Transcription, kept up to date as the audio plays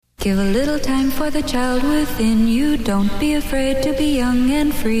Give a little time for the child within you. Don't be afraid to be young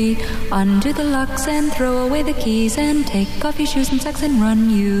and free. Undo the locks and throw away the keys and take off your shoes and socks and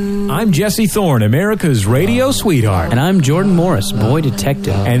run you. I'm Jesse Thorne, America's radio sweetheart. And I'm Jordan Morris, boy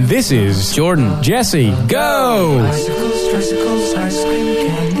detective. And this is Jordan Jesse Go! Bicycles, tricycles, ice cream,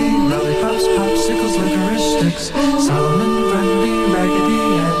 candy, lollipops, popsicles, licorice sticks, Solomon, Grundy, Raggedy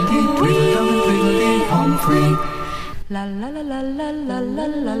Andy, Tweedledum and Tweedledee, home free. La la la la la la la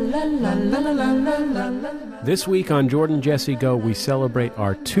la la la la la la. This week on Jordan Jesse Go, we celebrate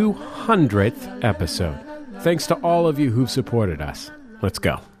our 200th episode. Thanks to all of you who've supported us. Let's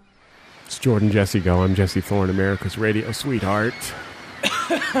go. It's Jordan Jesse Go. I'm Jesse Thorne, America's radio sweetheart.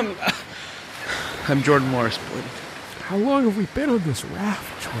 I'm Jordan Morris, boy. How long have we been on this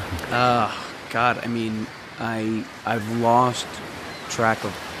raft, Jordan? God, I mean, I've lost track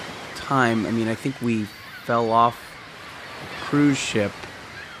of time. I mean, I think we fell off cruise ship.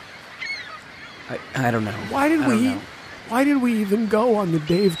 I don't know. Why did we even go on the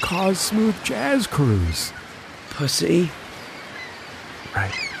Dave Cause Smooth Jazz Cruise? Pussy.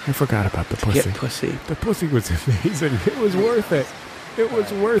 Right. I forgot about the pussy. Get pussy. The pussy was amazing. It was worth it. It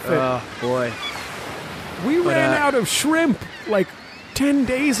was worth it. Oh, boy. We ran out of shrimp like 10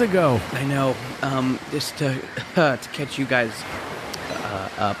 days ago. I know. Just to catch you guys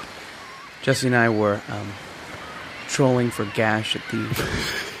up, Jesse and I were trolling for gash at the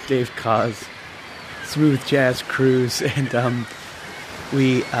Dave Cause Smooth Jazz Cruise, and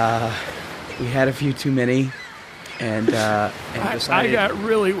we had a few too many, and decided I got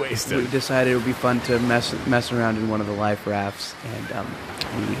really wasted. We decided it would be fun to mess around in one of the life rafts, and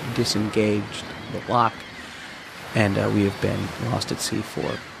we disengaged the lock, and we have been lost at sea for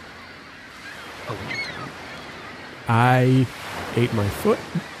a long time. I ate my foot.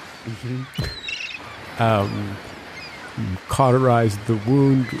 Cauterized the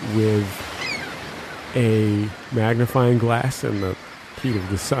wound with a magnifying glass in the heat of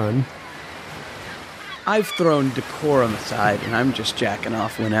the sun. I've thrown decorum aside, and I'm just jacking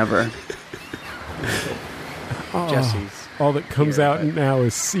off whenever. Jesse's all that comes here, out now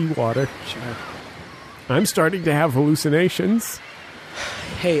is seawater. Sure. I'm starting to have hallucinations.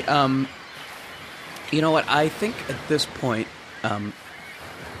 Hey, you know what? I think at this point,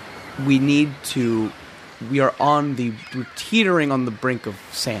 we're teetering on the brink of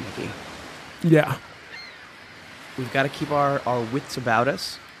sanity. Yeah. We've got to keep our wits about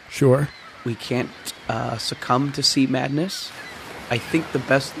us. Sure. We can't succumb to sea madness. I think the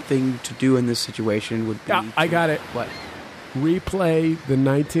best thing to do in this situation would be... I got it. What? Replay the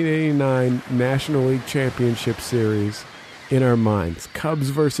 1989 National League Championship Series in our minds. Cubs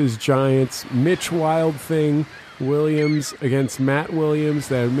versus Giants. Mitch Wild thing. Williams against Matt Williams.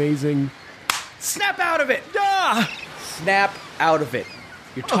 That amazing... Snap out of it! Snap out of it.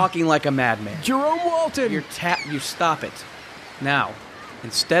 You're talking like a madman. Jerome Walton! You stop it. Now,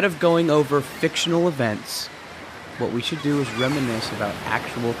 instead of going over fictional events, what we should do is reminisce about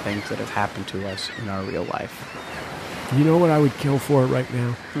actual things that have happened to us in our real life. You know what I would kill for right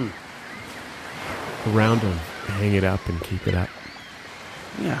now? A round of hang it up and keep it up.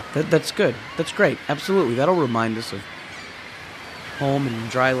 Yeah, that's good. That's great. Absolutely. That'll remind us of home and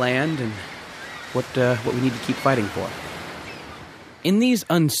dry land and what we need to keep fighting for. In these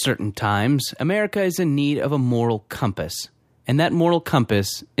uncertain times, America is in need of a moral compass. And that moral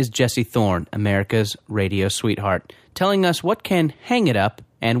compass is Jesse Thorne, America's radio sweetheart, telling us what can hang it up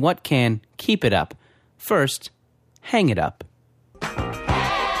and what can keep it up. First, hang it up.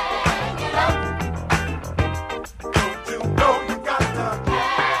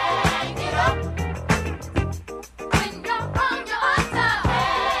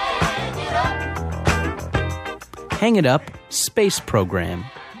 Hang It Up space program.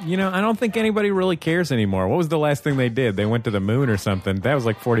 You know, I don't think anybody really cares anymore. What was the last thing they did? They went to the moon or something. That was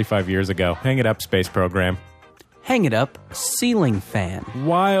like 45 years ago. Hang It Up space program. Hang It Up ceiling fan.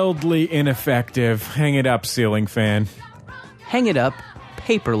 Wildly ineffective. Hang It Up ceiling fan. Hang It Up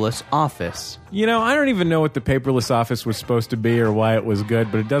paperless office. You know, I don't even know what the paperless office was supposed to be or why it was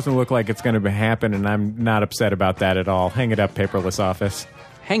good, but it doesn't look like it's going to happen, and I'm not upset about that at all. Hang It Up paperless office.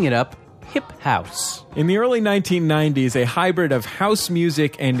 Hang It Up hip house. In the early 1990s, a hybrid of house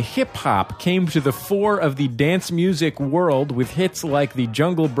music and hip-hop came to the fore of the dance music world with hits like the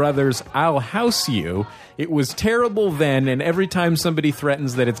Jungle Brothers' I'll House You. It was terrible then, and every time somebody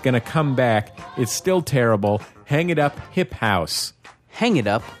threatens that it's going to come back, it's still terrible. Hang It Up hip house. Hang It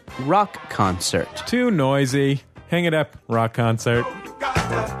Up rock concert. Too noisy. Hang It Up rock concert.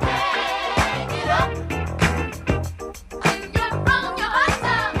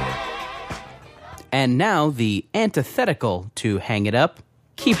 And now the antithetical to Hang It Up,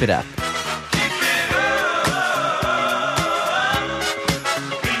 Keep it up.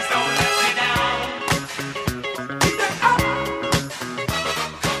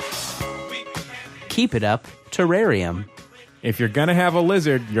 Keep it up, terrarium. If you're gonna have a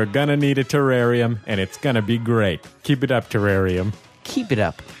lizard, you're gonna need a terrarium, and it's gonna be great. Keep it up, terrarium. Keep it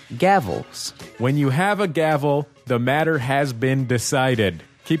up, gavels. When you have a gavel, the matter has been decided.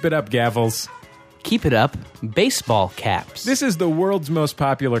 Keep it up, gavels. Keep it up, baseball caps. This is the world's most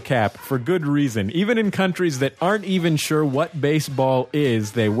popular cap, for good reason. Even in countries that aren't even sure what baseball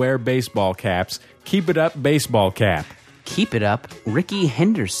is, they wear baseball caps. Keep it up, baseball cap. Keep it up, Ricky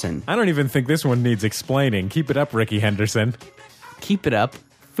Henderson. I don't even think this one needs explaining. Keep it up, Ricky Henderson. Keep it up,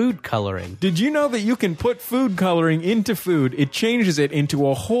 food coloring. Did you know that you can put food coloring into food? It changes it into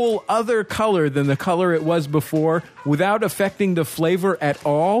a whole other color than the color it was before without affecting the flavor at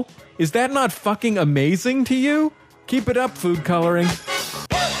all? Is that not fucking amazing to you? Keep it up, food coloring.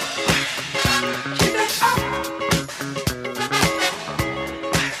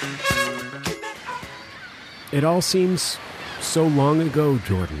 It all seems so long ago,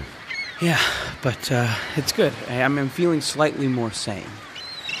 Jordan. Yeah, but it's good. I'm feeling slightly more sane.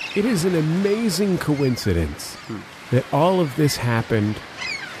 It is an amazing coincidence that all of this happened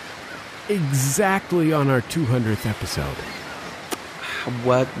exactly on our 200th episode.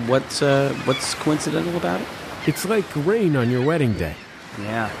 What's coincidental about it? It's like rain on your wedding day.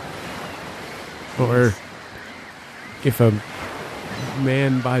 Yeah. Or if a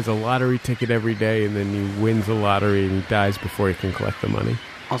man buys a lottery ticket every day and then he wins the lottery and he dies before he can collect the money.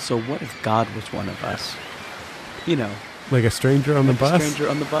 Also, what if God was one of us? You know. Like a stranger on the bus? A stranger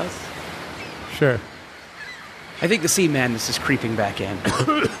on the bus? Sure. I think the sea madness is creeping back in.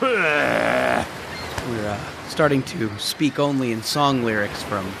 We're starting to speak only in song lyrics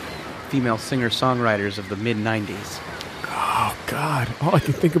from female singer-songwriters of the mid-90s. Oh, God. All I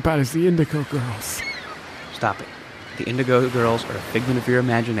can think about is the Indigo Girls. Stop it. The Indigo Girls are a figment of your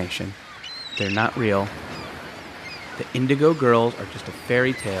imagination. They're not real. The Indigo Girls are just a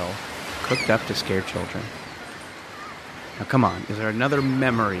fairy tale cooked up to scare children. Now, come on. Is there another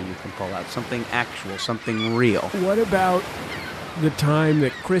memory you can pull out? Something actual, something real. What about the time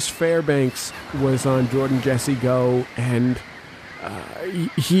that Chris Fairbanks was on T.R.O.JJGO and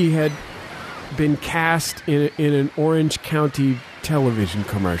he had been cast in an Orange County television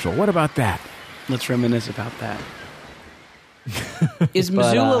commercial? What about that? Let's reminisce about that. Is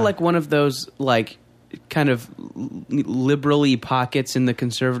Missoula like one of those, like, kind of liberally pockets in the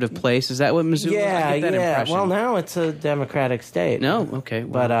conservative place? Is that what Missoula is? Yeah, I get that impression. Well, now it's a Democratic state. No? Okay.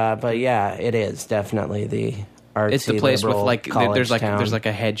 Well, But yeah, it is definitely the artsy, it's the place with, like, there's town. like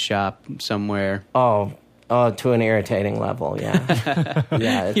a head shop somewhere. Oh, to an irritating level, yeah.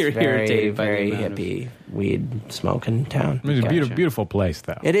 Yeah, it's You're very, irritated by the very amount of- weed smoking town. It's a Gotcha. beautiful place,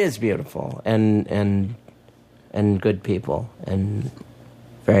 though. It is beautiful and good people and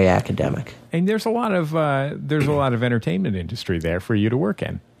very academic. And there's a lot of entertainment industry there for you to work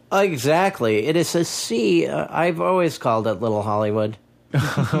in. Exactly. It is a sea. I've always called it Little Hollywood. A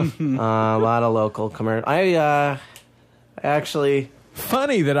lot of local commercial. I actually...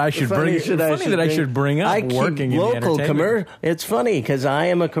 Funny that I should bring up working in the entertainment. It's funny because I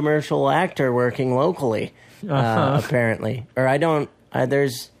am a commercial actor working locally, apparently. Or I don't. Are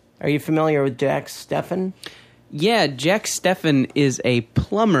you familiar with Jack Steffen? Yeah, Jack Steffen is a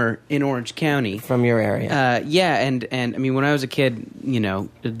plumber in Orange County. From your area. Yeah, and I mean, when I was a kid, you know,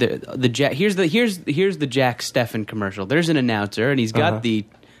 the Jack here's the Jack Steffen commercial. There's an announcer, and he's got the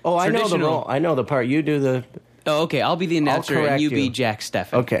I know the traditional- role. I know the part. You do the... Oh, okay. I'll be the announcer, and correct you be you. Jack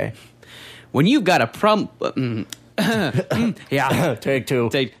Steffen. Okay. When you've got a yeah. Take two.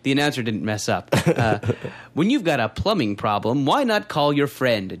 The announcer didn't mess up. When you've got a plumbing problem, why not call your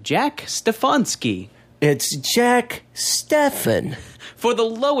friend Jack Stefanski? It's Jack Steffen. For the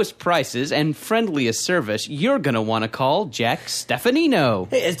lowest prices and friendliest service, you're going to want to call Jack Stefanino.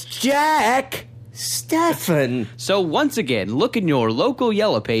 It's Jack Steffen. So once again, look in your local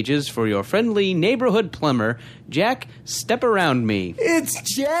Yellow Pages for your friendly neighborhood plumber, Jack Step Around Me. It's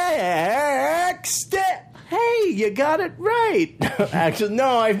Jack Hey, you got it right. Actually,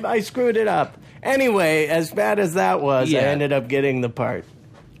 no, I screwed it up. Anyway, as bad as that was, Yeah. I ended up getting the part.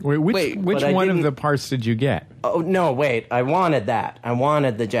 Which But I one of didn't- the parts did you get? Oh, no, wait. I wanted that. I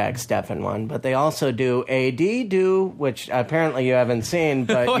wanted the Jack Steffen one. But they also do AD which apparently you haven't seen.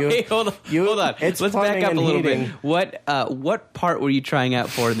 But Wait, hold on. It's Let's back plumbing up and a little heating. bit. What part were you trying out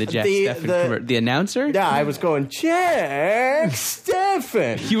for in the Jack Steffen? The announcer? Yeah, I was going, Jack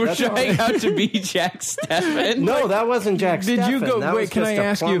Steffen. You were That's trying all- out to be Jack Steffen? No, that wasn't Jack Did Steffen. you go? That Wait, was can just I a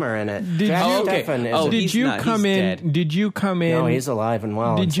ask you? plumber in it. Did Jack you? Steffen is Oh, a- Did he's you not. come He's in? dead. Did you come in? No, he's alive and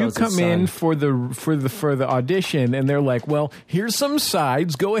well. Did and you so's his come in son. for the audition and they're like, well, here's some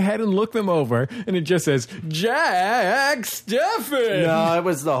sides, go ahead and look them over, and it just says Jack Steffen. No, it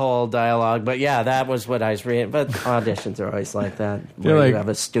was the whole dialogue, but yeah, that was what I was reading. But auditions are always like that, You're where like- you have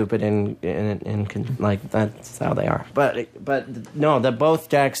a stupid like that's how they are. But no, both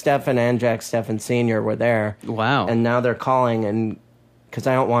Jack Steffen and Jack Steffen Sr. were there. Wow. And now they're calling, and because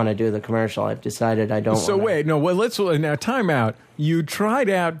I don't want to do the commercial, I've decided I don't. So wanna. wait, no. Well, let's now time out. You tried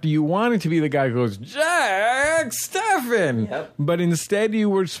out. You wanted to be the guy who goes Jack Steffen, Yep. but instead you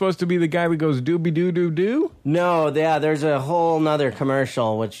were supposed to be the guy that goes doobie doo doo doo. No, yeah, there's a whole nother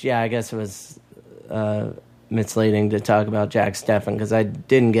commercial, which, yeah, I guess it was misleading to talk about Jack Steffen because I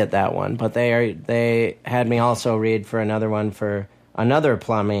didn't get that one. But they had me also read for another one for another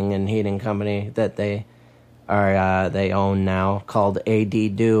plumbing and heating company that they own now called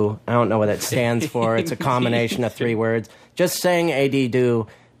AD Do. I don't know what it stands for. It's a combination of 3 words. Just saying AD Do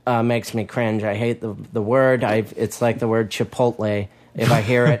makes me cringe. I hate the word. It's like the word Chipotle. If I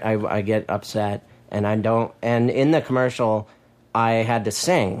hear it, I get upset. And I don't. And in the commercial, I had to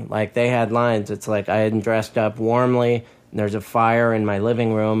sing. Like, they had lines. It's like I had dressed up warmly. And there's a fire in my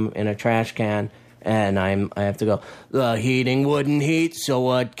living room in a trash can. And I have to go, the heating wouldn't heat, so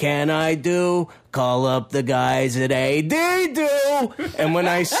what can I do? Call up the guys at AD Do. And when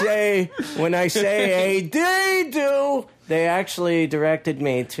I say AD Do, they actually directed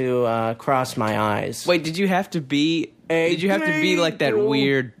me to cross my eyes. Wait, did you have to be like that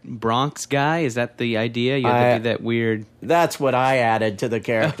weird Bronx guy? Is that the idea? You had to be that weird. That's what I added to the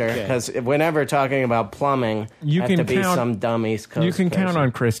character, because whenever talking about plumbing, You I can have to be count- some dumb East Coast You can count person.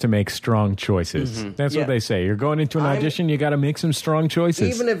 on Chris to make strong choices. That's Yeah. what they say. You're going into an audition, you got to make some strong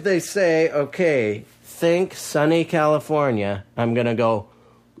choices. Even if they say, okay, think sunny California, I'm going to go,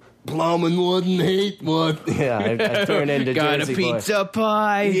 plumbing wouldn't heat what? Yeah, I turn into Got Jersey a boy. pizza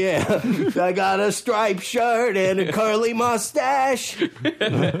pie. Yeah, I got a striped shirt and a curly mustache.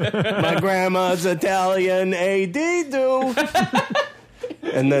 My grandma's Italian, AD Do.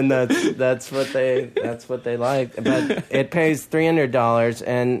 And then that's what they like. But it pays $300,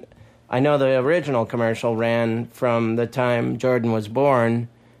 and I know the original commercial ran from the time Jordan was born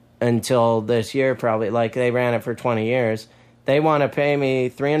until this year, probably. Like, they ran it for 20 years. They want to pay me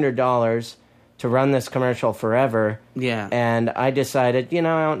 $300 to run this commercial forever. Yeah. And I decided, I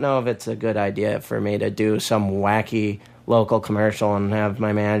don't know if it's a good idea for me to do some wacky local commercial and have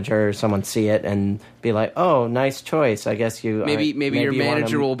my manager or someone see it and be like, "Oh, nice choice. I guess you Maybe your you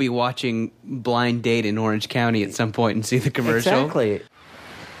manager wanna... will be watching Blind Date in Orange County at some point and see the commercial. Exactly.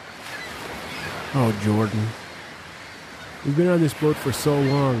 Oh, Jordan. We've been on this boat for so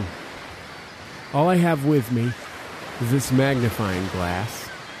long. All I have with me is this magnifying glass,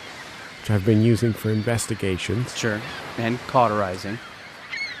 which I've been using for investigations, Sure. And cauterizing.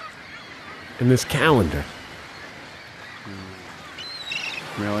 and this calendar.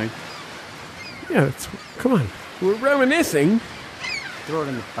 Really? Yeah, come on. We're reminiscing. Throw it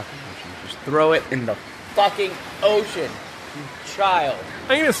in the fucking ocean. Just throw it in the fucking ocean, you child.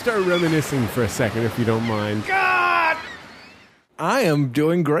 I'm going to start reminiscing for a second, if you don't mind. I am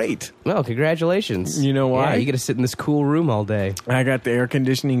doing great. Well, congratulations. You know why? Yeah, you get to sit in this cool room all day. I got the air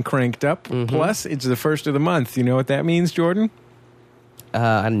conditioning cranked up. Plus, it's the first of the month. You know what that means, Jordan?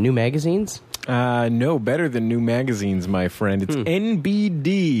 On new magazines? No, better than new magazines, my friend. It's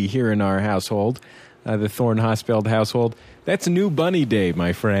NBD here in our household, the Thorne Hospeld household. That's New Bunny Day,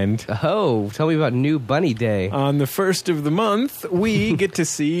 my friend. Oh, tell me about New Bunny Day. On the first of the month, we get to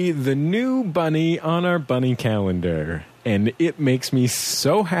see the new bunny on our bunny calendar. And it makes me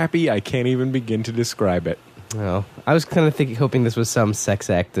so happy I can't even begin to describe it. Oh, I was kind of hoping this was some sex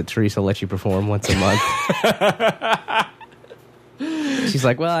act that Teresa let you perform once a month. She's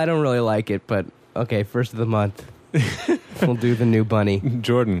like, well, I don't really like it, but okay, first of the month, we'll do the new bunny.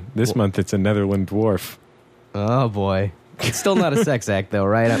 Jordan, this month it's a Netherland dwarf. Oh boy, it's still not a sex act, though,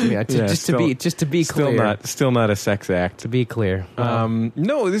 right? I mean, just to be clear, Still not a sex act. To be clear,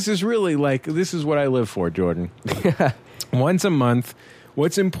 No, this is really this is what I live for, Jordan. Once a month.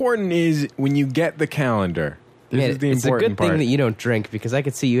 What's important is when you get the calendar. This is the it's important a good part. thing that you don't drink, because I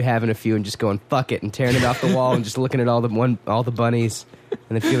could see you having a few and just going fuck it and tearing it off the wall and just looking at all the bunnies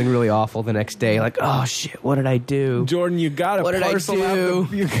and then feeling really awful the next day, like, oh shit, what did I do? Jordan, you gotta What did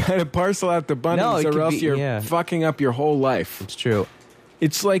I parcel out the bunnies, No, it or could else be- you're yeah. fucking up your whole life. It's true.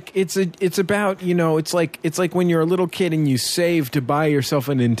 It's like it's about, you know, it's like when you're a little kid and you save to buy yourself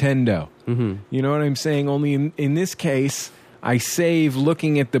a Nintendo. Mm-hmm. You know what I'm saying? Only in this case, I save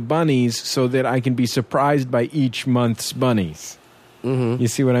looking at the bunnies so that I can be surprised by each month's bunnies. Mm-hmm. You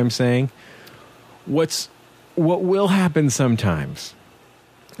see what I'm saying? What will happen sometimes,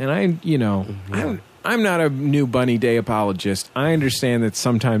 and I'm not a new Bunny Day apologist. I understand that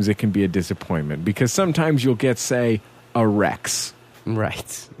sometimes it can be a disappointment because sometimes you'll get, say, a Rex.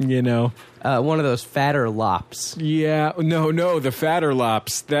 Right. You know? One of those fatter lops. Yeah. No, the fatter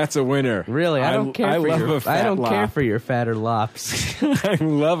lops. That's a winner. Really? I don't care I for love your, a fat I don't lop. care for your fatter lops. I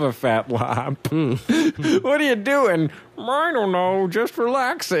love a fat lop. What are you doing? I don't know, just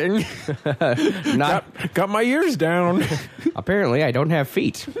relaxing. Got my ears down. Apparently, I don't have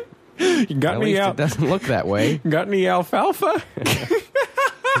feet. You got At me least out. it doesn't look that way. Got any alfalfa?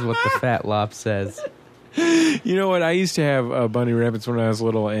 Is what the fat lop says. You know what? I used to have bunny rabbits when I was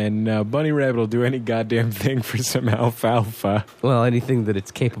little, and bunny rabbit will do any goddamn thing for some alfalfa. Well, anything that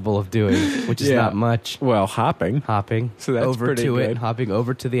it's capable of doing, which is Yeah. not much. Well, hopping. Hopping. So that's over pretty to good. it, hopping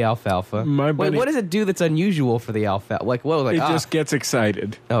over to the alfalfa. My bunny- Wait, what does it do that's unusual for the alfalfa? Like, whoa, like, It just gets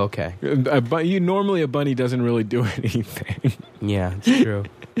excited. Oh, okay. Normally a bunny doesn't really do anything. Yeah, it's true.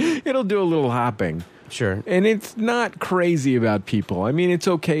 It'll do a little hopping. Sure. And it's not crazy about people. I mean, it's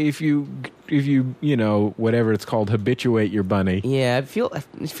okay if you whatever it's called, habituate your bunny. Yeah, it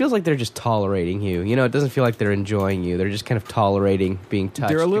feels like they're just tolerating you. You know, it doesn't feel like they're enjoying you. They're just kind of tolerating being touched.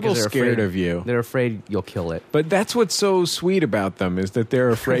 They're a little because scared afraid- of you. They're afraid you'll kill it. But that's what's so sweet about them, is that they're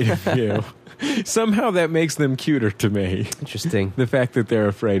afraid of you. Somehow that makes them cuter to me. Interesting. The fact that they're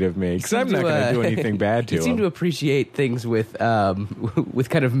afraid of me. Because I'm not going to do anything bad to You seem them. to appreciate things with with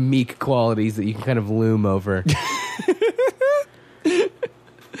kind of meek qualities that you can kind of loom over.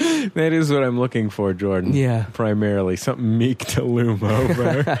 That is what I'm looking for, Jordan. Yeah. Primarily. Something meek to loom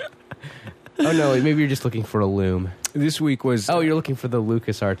over. Oh, no, maybe you're just looking for a loom. This week was... Oh, you're looking for the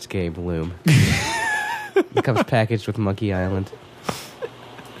LucasArts game loom. It comes packaged with Monkey Island.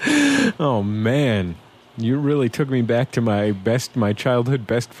 Oh, man. You really took me back to my childhood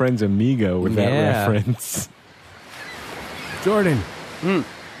best friend's Amigo with that Yeah. reference. Jordan.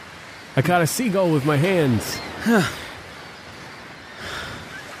 I caught a seagull with my hands.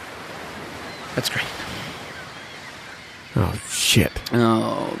 That's great. Oh, shit.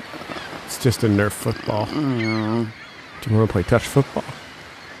 Oh, It's just a Nerf football. Do you want to play touch football?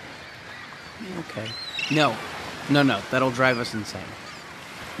 okay. No. That'll drive us insane.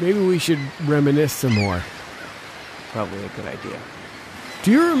 Maybe we should reminisce some more. Probably a good idea.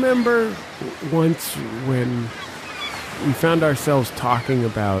 Do you remember once when we found ourselves talking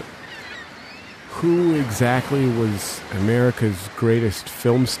about who exactly was America's greatest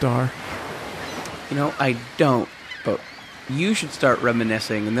film star? You know, I don't, but you should start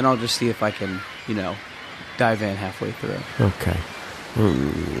reminiscing, and then I'll just see if I can, dive in halfway through. Okay.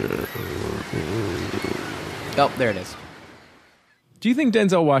 Oh, there it is. Do you think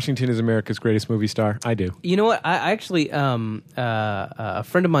Denzel Washington is America's greatest movie star? I do. You know what? I actually, a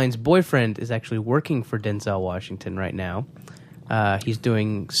friend of mine's boyfriend is actually working for Denzel Washington right now. He's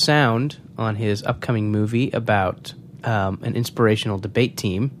doing sound on his upcoming movie about an inspirational debate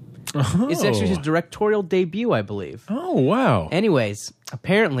team. Oh. It's actually his directorial debut, I believe. Oh, wow. Anyways,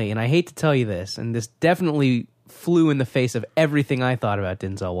 apparently, and I hate to tell you this, and this definitely flew in the face of everything I thought about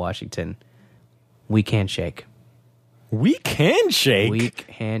Denzel Washington. Weak handshake. Weak handshake? Weak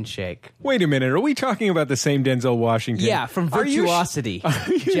handshake. Wait a minute. Are we talking about the same Denzel Washington? Yeah, from Are you Virtuosity. Are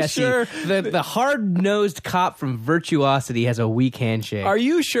you Jesse, sure? the hard-nosed cop from Virtuosity has a weak handshake. Are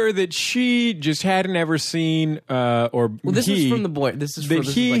you sure that she just hadn't ever seen, or Well, this he, is from the boy. This is that from,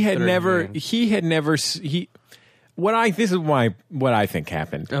 this he is like had third never, hand. he had never, he. What I think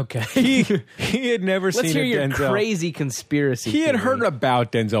happened. Okay. He had never Let's seen hear a your Denzel. crazy conspiracy. He had theory. heard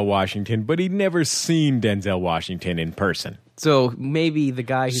about Denzel Washington, but he'd never seen Denzel Washington in person. So maybe the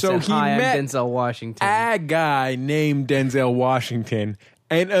guy who So said, he "Hi, met I'm Denzel Washington." A guy named Denzel Washington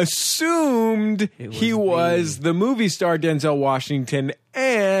and assumed he was the movie star Denzel Washington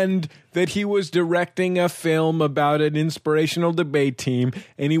and that he was directing a film about an inspirational debate team,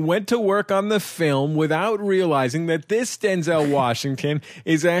 and he went to work on the film without realizing that this Denzel Washington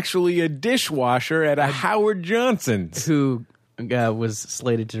is actually a dishwasher at a Howard Johnson's. who was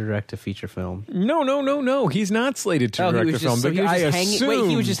slated to direct a feature film. No. He's not slated to he direct was a film. just, so The he was guy just hanging. Wait, he was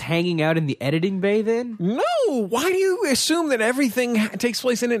assumed- just hanging out in the editing bay then? No, why do you assume that everything takes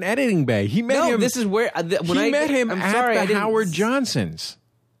place in an editing bay? He met No, him. this is where when he I met him I'm at sorry, I the didn't- Howard Johnson's.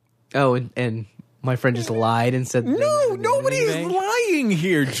 Oh, and my friend just lied and said... No, nobody is lying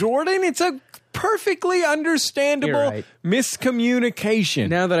here, Jordan. It's a perfectly understandable You're right. miscommunication.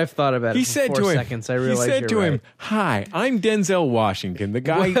 Now that I've thought about it for 4 seconds, I realize he said to him, "Hi, I'm Denzel Washington." The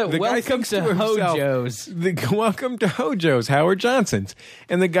guy, welcome thinks to himself, Hojo's. Welcome to Hojo's, Howard Johnson's.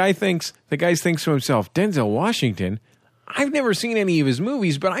 And the guy thinks to himself, Denzel Washington? I've never seen any of his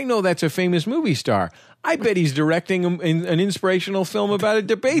movies, but I know that's a famous movie star. I bet he's directing an inspirational film about a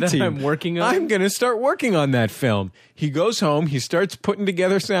debate team. I'm working on. I'm going to start working on that film. He goes home. He starts putting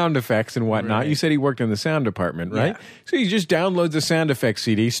together sound effects and whatnot. Right. You said he worked in the sound department, right? Yeah. So he just downloads a sound effects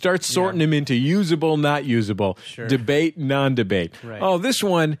CD, starts sorting them into usable, not usable, debate, non-debate. Right. Oh, this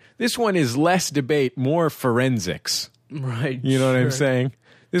one is less debate, more forensics. Right. You know what I'm saying?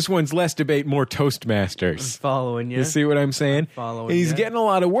 This one's less debate, more Toastmasters. I'm following you. You see what I'm saying? Following He's you. getting a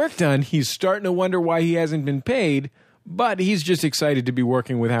lot of work done. He's starting to wonder why he hasn't been paid, but he's just excited to be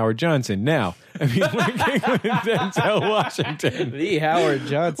working with Howard Johnson. Now, I mean, working with Denzel Washington. The Howard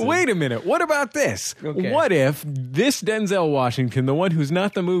Johnson. Wait a minute. What about this? Okay. What if this Denzel Washington, the one who's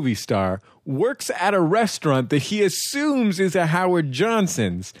not the movie star, works at a restaurant that he assumes is a Howard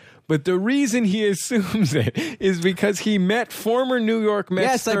Johnson's? But the reason he assumes it is because he met former New York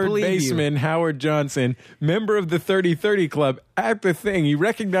Mets third baseman Howard Johnson, member of the 30-30 Club, at the thing. He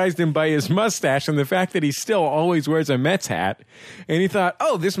recognized him by his mustache and the fact that he still always wears a Mets hat. And he thought,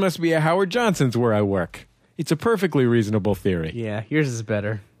 oh, this must be a Howard Johnson's where I work. It's a perfectly reasonable theory. Yeah, yours is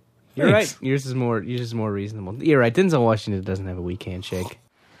better. You're Thanks. right. Yours is more reasonable. You're right. Denzel Washington doesn't have a weak handshake.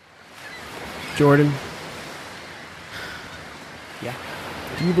 Jordan, Yeah.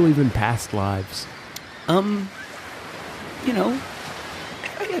 do you believe in past lives? You know,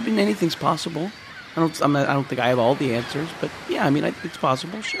 I mean, anything's possible. I don't think I have all the answers, but yeah, I mean, it's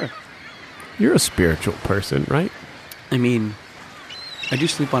possible, sure. You're a spiritual person, right? I mean, I do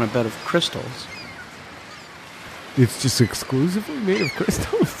sleep on a bed of crystals. It's just exclusively made of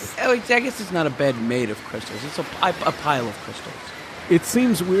crystals? Oh, I guess it's not a bed made of crystals. It's a pile of crystals. It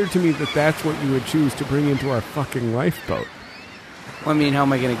seems weird to me that that's what you would choose to bring into our fucking lifeboat. Well, I mean, how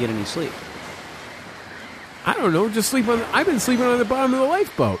am I going to get any sleep? I don't know, just sleep on... I've been sleeping on the bottom of the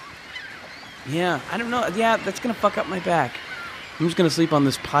lifeboat. Yeah, I don't know. Yeah, that's going to fuck up my back. I'm just going to sleep on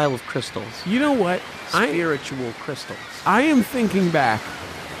this pile of crystals. You know what? Spiritual crystals. I am thinking back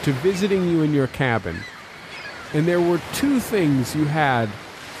to visiting you in your cabin, and there were two things you had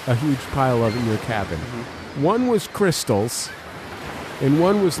a huge pile of in your cabin. Mm-hmm. One was crystals, and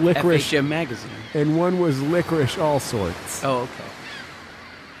one was licorice. FHM magazine. And one was licorice all sorts. Oh, okay.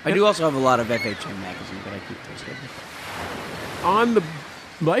 I do also have a lot of FHM magazine, but I keep those with me. On the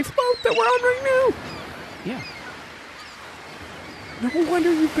lifeboat that we're on right now? Yeah. No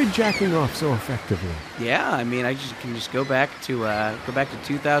wonder you've been jacking off so effectively. Yeah, I mean, I can just go back to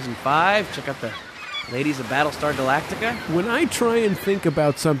 2005, check out the ladies of Battlestar Galactica. When I try and think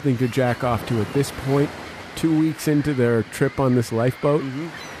about something to jack off to at this point, 2 weeks into their trip on this lifeboat,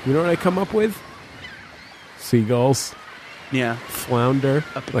 you know what I come up with? Seagulls. Yeah. Flounder.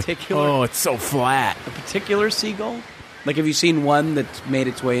 A particular... oh, it's so flat. A particular seagull? Like, have you seen one that's made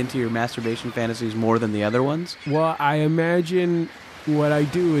its way into your masturbation fantasies more than the other ones? Well, I imagine... What I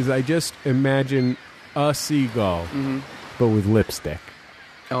do is I just imagine a seagull, but with lipstick.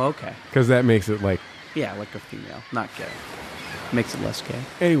 Oh, okay. Because that makes it like... Yeah, like a female. Not gay. Makes it less gay.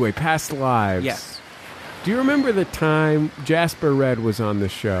 Anyway, past lives. Yes. Do you remember the time Jasper Red was on the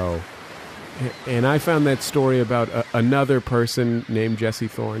show, and I found that story about another person named Jesse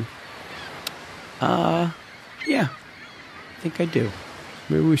Thorne? Yeah. I think I do.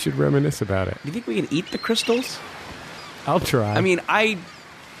 Maybe we should reminisce about it. Do you think we can eat the crystals? I'll try. I mean, I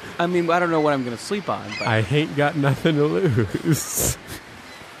don't know what I'm going to sleep on. But I ain't got nothing to lose.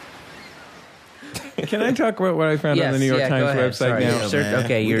 Can I talk about what I found on the New York Times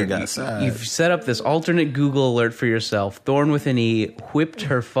website now? You've set up this alternate Google alert for yourself. Thorn with an E whipped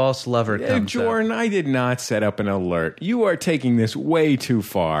her false lover comes Jordan, up. I did not set up an alert. You are taking this way too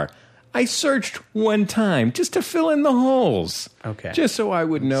far. I searched one time just to fill in the holes. Okay. Just so I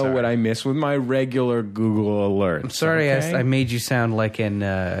would know what I missed with my regular Google alerts. I'm sorry okay? I made you sound like an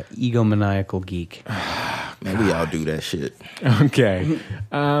egomaniacal geek. Man, we all do that shit. Okay.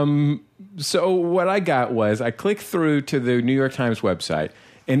 So what I got was I clicked through to the New York Times website,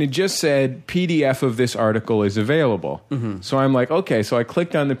 and it just said PDF of this article is available. So I'm like, okay. So I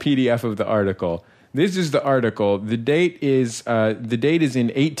clicked on the PDF of the article. This is the article. The date is in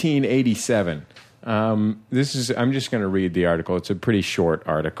 1887. I'm just going to read the article. It's a pretty short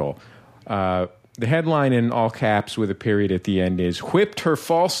article. The headline in all caps with a period at the end is "Whipped Her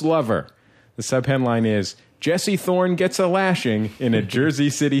False Lover." The subheadline is Jesse Thorne gets a lashing in a Jersey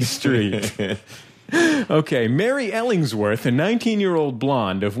City street. Okay, Mary Ellingsworth, a 19-year-old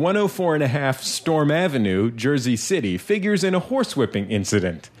blonde of 104.5 Storm Avenue, Jersey City, figures in a horsewhipping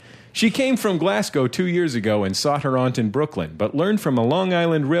incident. She came from Glasgow 2 years ago and sought her aunt in Brooklyn, but learned from a Long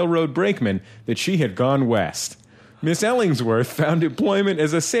Island Railroad brakeman that she had gone west. Miss Ellingsworth found employment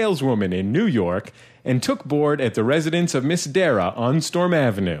as a saleswoman in New York and took board at the residence of Miss Dara on Storm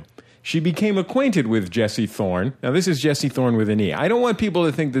Avenue. She became acquainted with Jesse Thorne. Now, this is Jesse Thorne with an E. I don't want people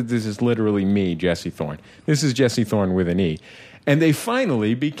to think that this is literally me, Jesse Thorne. This is Jesse Thorne with an E. And they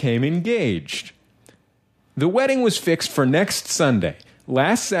finally became engaged. The wedding was fixed for next Sunday.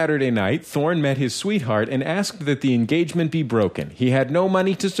 Last Saturday night, Thorne met his sweetheart and asked that the engagement be broken. He had no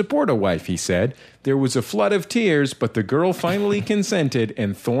money to support a wife, he said. There was a flood of tears, but the girl finally consented,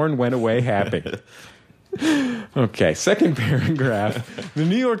 and Thorne went away happy. Okay, second paragraph. The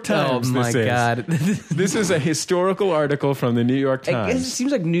New York Times. Oh my God! This is a historical article from the New York I guess it Times.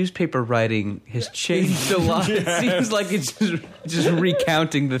 seems like newspaper writing has changed a lot. It seems like it's just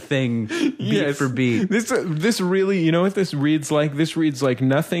recounting the thing beat for beat. This really, you know what this reads like? This reads like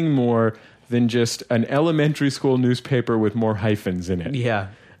nothing more than just an elementary school newspaper with more hyphens in it. Yeah.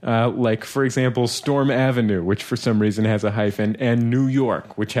 Like, for example, Storm Avenue, which for some reason has a hyphen, and New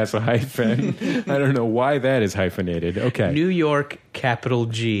York, which has a hyphen. I don't know why that is hyphenated. Okay. New York, capital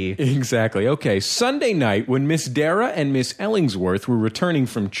G. Exactly. Okay. Sunday night, when Miss Dara and Miss Ellingsworth were returning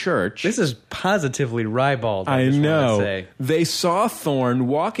from church. This is positively ribald. I just know. wanna say. They saw Thorne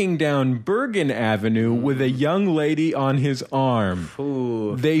walking down Bergen Avenue with a young lady on his arm.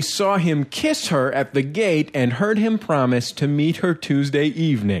 Ooh. They saw him kiss her at the gate and heard him promise to meet her Tuesday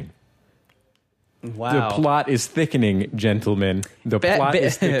evening. Wow. The plot is thickening, gentlemen. The plot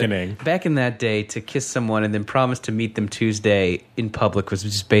is thickening. Back in that day, to kiss someone and then promise to meet them Tuesday in public was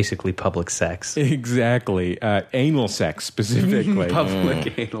just basically public sex. Exactly. Anal sex, specifically.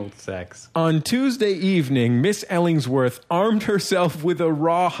 Public anal sex. On Tuesday evening, Miss Ellingsworth armed herself with a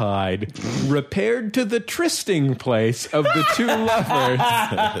rawhide, repaired to the trysting place of the two lovers,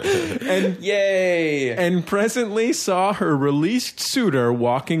 and presently saw her released suitor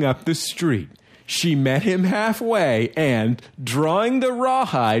walking up the street. She met him halfway and, drawing the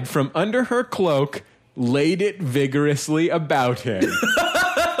rawhide from under her cloak, laid it vigorously about him.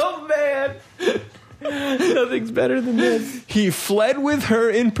 Oh, man. Nothing's better than this. He fled with her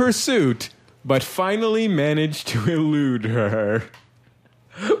in pursuit, but finally managed to elude her.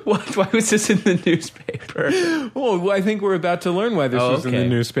 What? Why was this in the newspaper? Well, I think we're about to learn why this was in the okay.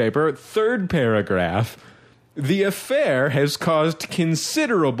 newspaper. Third paragraph. The affair has caused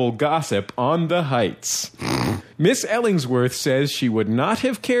considerable gossip on the heights. Miss Ellingsworth says she would not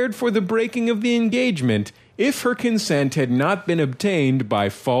have cared for the breaking of the engagement if her consent had not been obtained by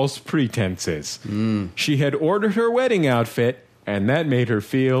false pretenses. She had ordered her wedding outfit, and that made her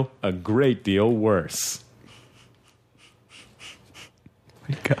feel a great deal worse.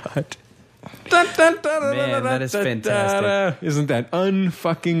 My God. Man, that is fantastic. Isn't that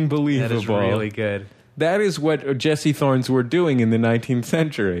unfucking believable? That is really good. That is what Jesse Thornes were doing in the 19th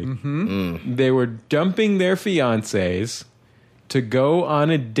century. Mm-hmm. They were dumping their fiancés to go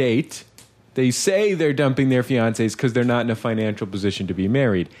on a date. They say they're dumping their fiancés because they're not in a financial position to be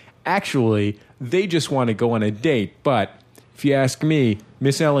married. Actually, they just want to go on a date. But if you ask me,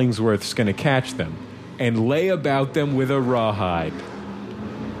 Miss Ellingsworth's going to catch them and lay about them with a rawhide.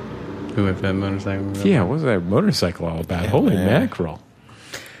 Who if that motorcycle? Yeah, what was that motorcycle all about? Holy mackerel.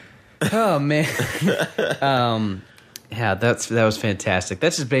 Oh, man. Yeah, that was fantastic.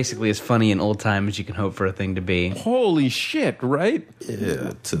 That's just basically as funny in old time as you can hope for a thing to be. Holy shit, right?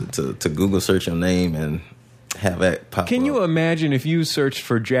 Yeah, to Google search your name and have that pop Can up. you imagine if you searched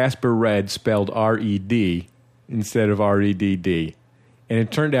for Jasper Red spelled R-E-D instead of R-E-D-D? And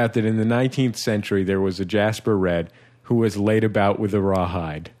it turned out that in the 19th century there was a Jasper Red who was laid about with a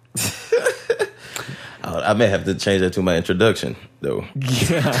rawhide. I may have to change that to my introduction, though.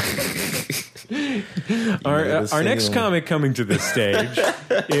 Yeah. Our next comic coming to this stage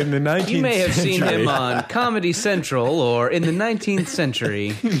in the 19th century. You may have seen him on Comedy Central or in the 19th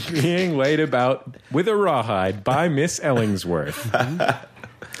century. Being laid about with a rawhide by Miss Ellingsworth.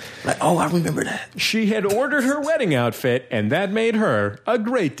 Like, oh, I remember that. She had ordered her wedding outfit, and that made her a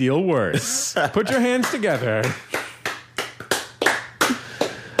great deal worse. Put your hands together.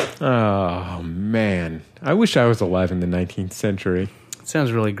 Oh, man. I wish I was alive in the 19th century.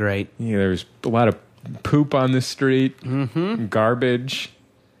 Sounds really great. Yeah, there was a lot of poop on the street, garbage.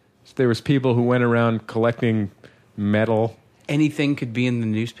 There was people who went around collecting metal. Anything could be in the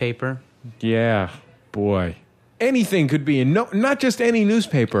newspaper. Yeah, boy. Anything could be in, not just any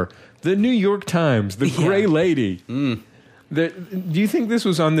newspaper, The New York Times, the Gray Lady. Mm. Do you think this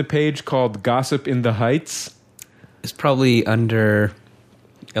was on the page called Gossip in the Heights? It's probably under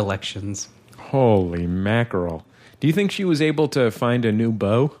elections. Holy mackerel. Do you think she was able to find a new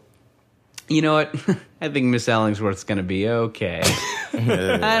beau? You know what? I think Miss Ellingsworth's going to be okay.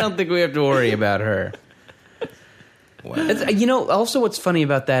 I don't think we have to worry about her. Wow. Also what's funny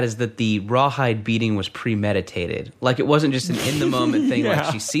about that is that the rawhide beating was premeditated. Like, it wasn't just an in-the-moment thing. Yeah.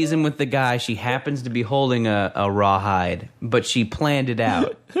 Like, she sees him with the guy, she happens to be holding a rawhide, but she planned it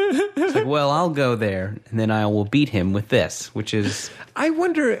out. It's like, well, I'll go there, and then I will beat him with this, which is... I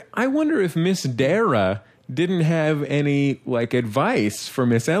wonder if Miss Dara didn't have any, like, advice for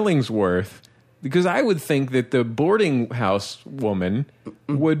Miss Ellingsworth. Because I would think that the boarding house woman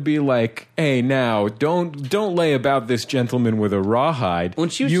would be like, "Hey, now don't lay about this gentleman with a rawhide. When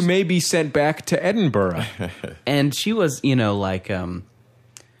she was you may be sent back to Edinburgh." And she was, she's just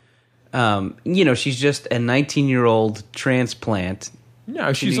a 19-year-old transplant.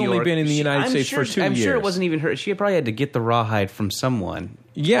 No, she's New only York. been in the United States for 2 years. I'm sure it wasn't even her. She probably had to get the rawhide from someone.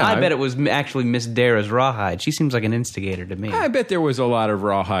 Yeah. I bet it was actually Miss Dara's rawhide. She seems like an instigator to me. I bet there was a lot of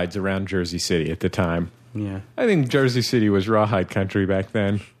rawhides around Jersey City at the time. Yeah. I think Jersey City was rawhide country back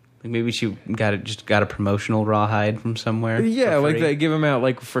then. Like, maybe she got a promotional rawhide from somewhere. Yeah, for like free. they give them out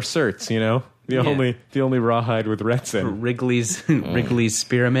like for certs, you know? The only rawhide with Retson. Wrigley's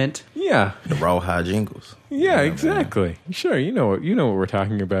Spearmint. Yeah. The rawhide jingles. Yeah, exactly. Sure, you know what we're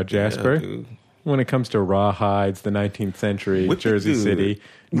talking about, Jasper. dude. When it comes to rawhides, the 19th century, What Jersey you do? City.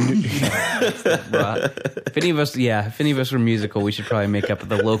 If any of us were musical, we should probably make up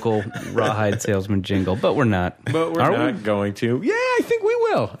the local rawhide salesman jingle, but we're not. But we're Are not we? going to. Yeah, I think we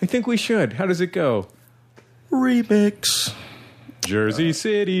will. I think we should. How does it go? Remix. Jersey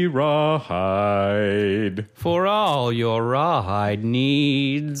City rawhide. For all your rawhide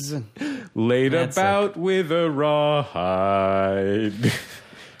needs. Laid That's about with a rawhide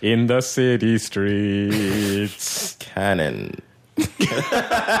in the city streets. Cannon.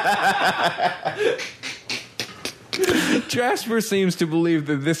 Jasper seems to believe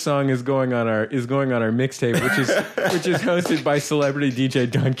that this song is going on our mixtape, which is hosted by celebrity DJ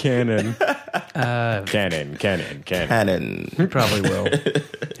Don Cannon. Cannon. Cannon. It probably will.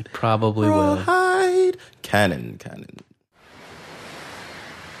 It probably will. Rawhide. Cannon.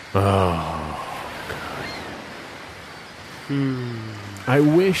 I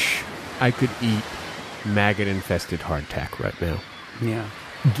wish I could eat maggot-infested hardtack right now. Yeah.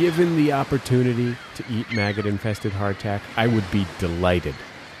 Given the opportunity to eat maggot-infested hardtack, I would be delighted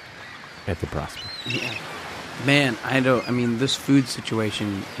at the prospect. Yeah. Man, this food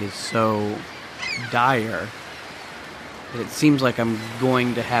situation is so dire that it seems like I'm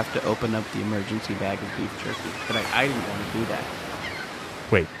going to have to open up the emergency bag of beef jerky. But I didn't want to do that.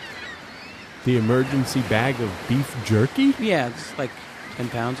 Wait, the emergency bag of beef jerky? Yeah, it's like 10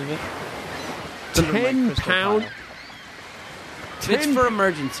 pounds of it. It's under my 10 crystal pound? pile. It's for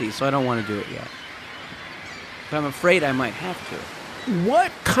emergency, so I don't want to do it yet. But I'm afraid I might have to.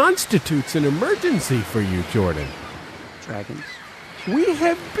 What constitutes an emergency for you, Jordan? Dragons. We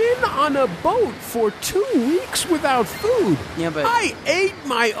have been on a boat for 2 weeks without food. Yeah, but... I ate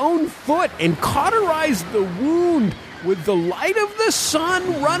my own foot and cauterized the wound with the light of the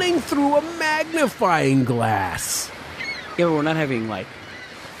sun running through a magnifying glass. Yeah, but we're not having, like,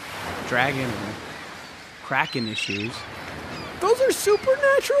 dragon or kraken issues. Those are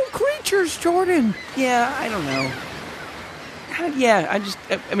supernatural creatures, Jordan. Yeah, I don't know. Come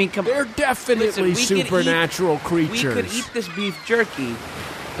They're definitely supernatural creatures. We could eat this beef jerky,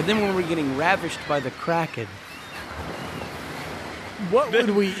 but then when we're getting ravished by the kraken... What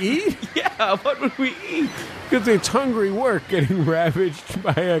would we eat? Yeah, what would we eat? Because it's hungry work getting ravaged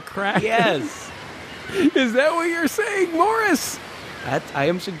by a kraken. Yes. Is that what you're saying, Morris? I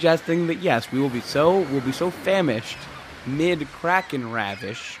am suggesting that, yes, we'll be so famished mid-kraken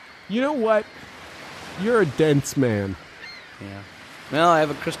ravish. You know what? You're a dense man. Yeah. Well, I have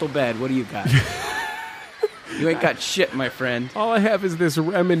a crystal bed. What do you got? You ain't got shit, my friend. All I have is this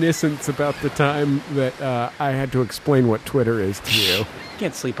reminiscence about the time that I had to explain what Twitter is to you.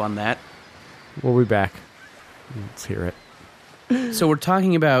 Can't sleep on that. We'll be back. Let's hear it. So we're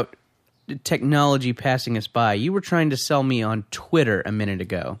talking about technology passing us by. You were trying to sell me on Twitter a minute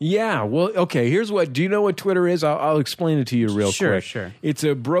ago. Yeah, well, okay, do you know what Twitter is? I'll explain it to you real quick. Sure. It's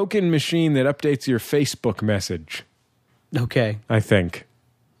a broken machine that updates your Facebook message, Okay. I think.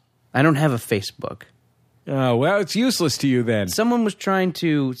 I don't have a Facebook. Oh, well, it's useless to you then. Someone was trying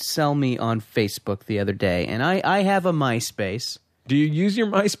to sell me on Facebook the other day, and I have a MySpace. Do you use your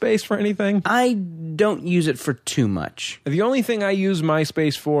MySpace for anything? I don't use it for too much. The only thing I use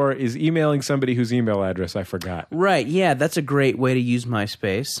MySpace for is emailing somebody whose email address I forgot. Right, yeah, that's a great way to use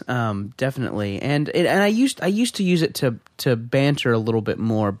MySpace, definitely. And I used to use it to banter a little bit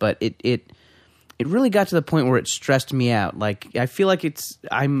more, but it really got to the point where it stressed me out. Like, I feel like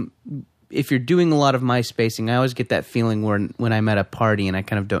if you're doing a lot of MySpacing, I always get that feeling when I'm at a party and I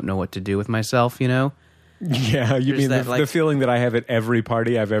kind of don't know what to do with myself, you know? Yeah, you mean the feeling that I have at every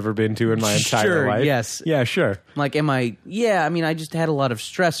party I've ever been to in my entire life? Yes. Yeah, sure. Like, I just had a lot of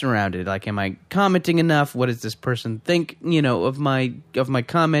stress around it. Like, am I commenting enough? What does this person think, of my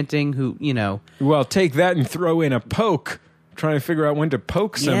commenting? Who, Well, take that and throw in a poke. Trying to figure out when to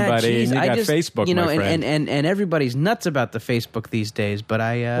poke somebody, and you got Facebook, my friend. And everybody's nuts about the Facebook these days, but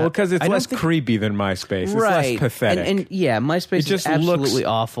because it's less creepy than MySpace. Right. It's less pathetic. And MySpace is absolutely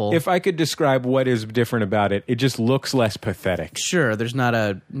awful. If I could describe what is different about it, it just looks less pathetic. Sure, there's not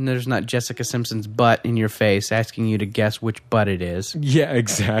Jessica Simpson's butt in your face asking you to guess which butt it is. Yeah,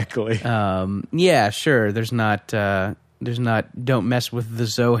 exactly. Sure. There's not. Don't mess with the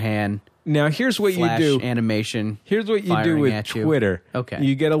Zohan. Now, here's what Flash you do. Animation. Here's what you do with Twitter. Okay.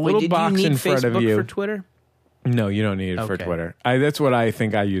 You get a little box in front of you. Do you need Facebook for Twitter? No, you don't need it for Twitter. That's what I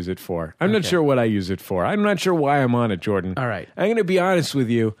think I use it for. I'm not sure what I use it for. I'm not sure why I'm on it, Jordan. All right. I'm going to be honest with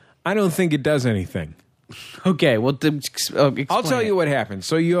you. I don't think it does anything. Okay, well, I'll tell you what happens.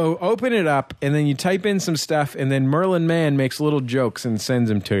 So you open it up, and then you type in some stuff, and then Merlin Mann makes little jokes and sends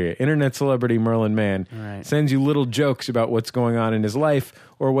them to you. Internet celebrity Merlin Mann sends you little jokes about what's going on in his life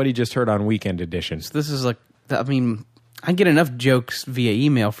or what he just heard on Weekend Edition. So this is I get enough jokes via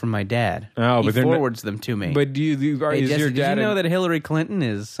email from my dad. Oh, he forwards them to me. But Jesse, your dad? Did you know that Hillary Clinton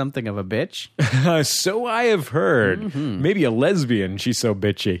is something of a bitch? So I have heard. Mm-hmm. Maybe a lesbian. She's so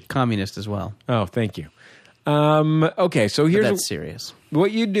bitchy. Communist as well. Oh, thank you. Okay, so here's that's serious.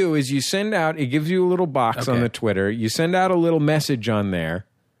 What you do is you send out. It gives you a little box on the Twitter. You send out a little message on there,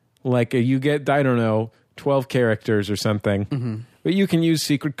 like you get 12 characters or something. Mm-hmm. But you can use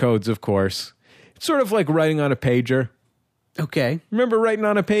secret codes, of course. It's sort of like writing on a pager. Okay. Remember writing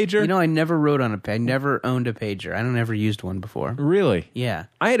on a pager? I never wrote on a pager. I never owned a pager. I never used one before. Really? Yeah.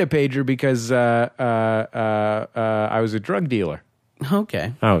 I had a pager because I was a drug dealer.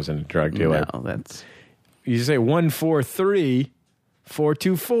 Okay. I wasn't a drug dealer. Oh, No, that's... You say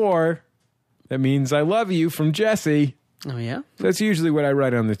 143-424. That means I love you from Jesse. Oh, yeah? That's usually what I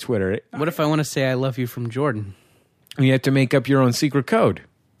write on the Twitter. What if I want to say I love you from Jordan? You have to make up your own secret code.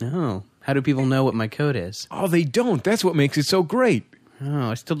 Oh. How do people know what my code is? Oh, they don't. That's what makes it so great. Oh,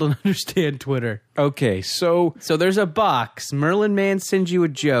 I still don't understand Twitter. Okay, so there's a box. Merlin Mann sends you a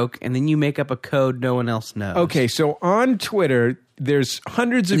joke, and then you make up a code no one else knows. Okay, so on Twitter, there's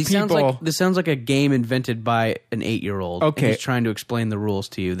hundreds of people. This sounds like a game invented by an 8-year-old. Okay. And he's trying to explain the rules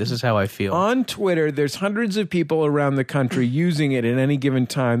to you. This is how I feel. On Twitter, there's hundreds of people around the country using it at any given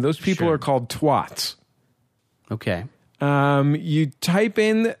time. Those people are called twats. Okay. You type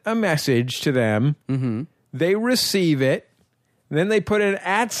in a message to them. Mm-hmm. They receive it. Then they put an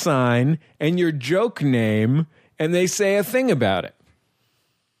 @ and your joke name, and they say a thing about it.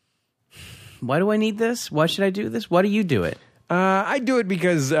 Why do I need this? Why should I do this? Why do you do it? I do it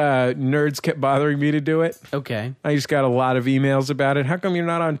because nerds kept bothering me to do it. Okay. I just got a lot of emails about it. How come you're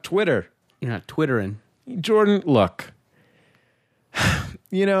not on Twitter? You're not Twittering. Jordan, look.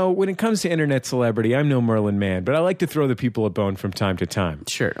 When it comes to internet celebrity, I'm no Merlin Mann, but I like to throw the people a bone from time to time.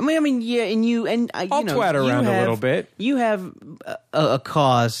 Sure. I mean, yeah, and I'll twat around a little bit. You have a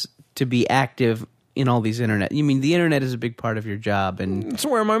cause to be active in all these internet. You mean the internet is a big part of your job, and it's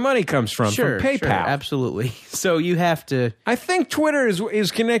where my money comes from PayPal. Sure, absolutely. So you have to. I think Twitter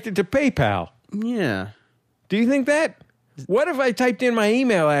is connected to PayPal. Yeah. Do you think that? What if I typed in my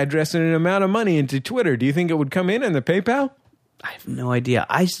email address and an amount of money into Twitter? Do you think it would come in the PayPal? I have no idea.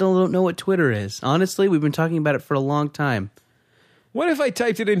 I still don't know what Twitter is. Honestly, we've been talking about it for a long time. What if I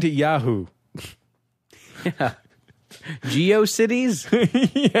typed it into Yahoo? Yeah. GeoCities?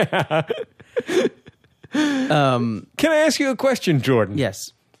 Yeah. Can I ask you a question, Jordan?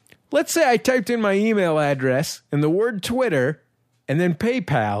 Yes. Let's say I typed in my email address and the word Twitter and then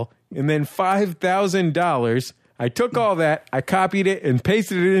PayPal and then $5,000. I took all that, I copied it, and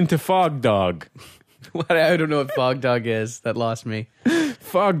pasted it into FogDog. What? I don't know what FogDog is. That lost me.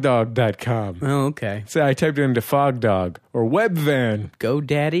 Fogdog.com. Oh, okay. So I typed it into FogDog or Webvan.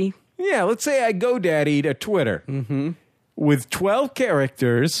 GoDaddy? Yeah, let's say I GoDaddied a Twitter with 12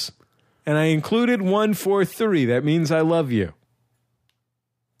 characters, and I included 143. That means I love you.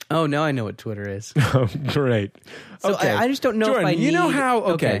 Oh, now I know what Twitter is. Oh, great. So Okay. I just don't know Jordan, if I need... you know how...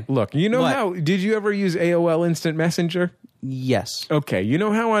 Okay, look, you know What? how... Did you ever use AOL Instant Messenger? Yes. Okay, you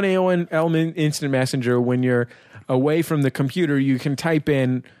know how on AOL Instant Messenger, when you're away from the computer, you can type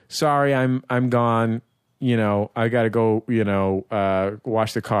in, sorry, I'm gone, I got to go,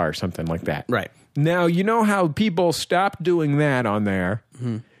 wash the car or something like that. Right. Now, you know how people stopped doing that on there?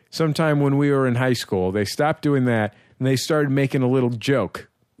 Sometime when we were in high school, they stopped doing that, and they started making a little joke.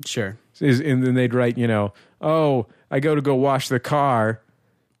 Sure. And then they'd write, oh, I go wash the car.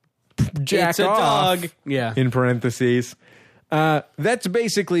 Jack It's a off, dog. Yeah. in parentheses. That's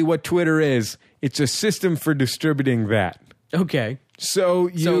basically what Twitter is. It's a system for distributing that. Okay. So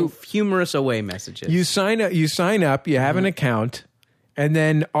humorous away messages. you sign up, you have an account, and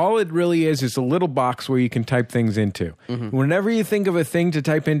then all it really is a little box where you can type things into. Whenever you think of a thing to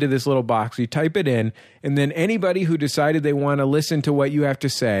type into this little box, you type it in, and then anybody who decided they want to listen to what you have to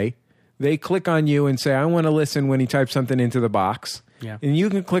say, they click on you and say, I want to listen when he types something into the box. Yeah. And you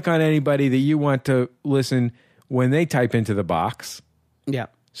can click on anybody that you want to listen when they type into the box. Yeah.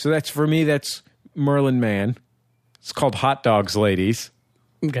 So that's Merlin Mann. It's called Hot Dogs Ladies.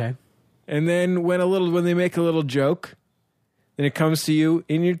 Okay. And then when they make a little joke, then it comes to you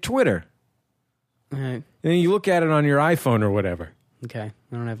in your Twitter. All right. And you look at it on your iPhone or whatever. Okay.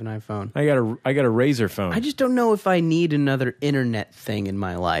 I don't have an iPhone. I got a Razor phone. I just don't know if I need another internet thing in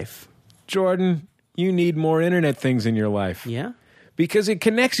my life. Jordan, you need more internet things in your life. Yeah? Because it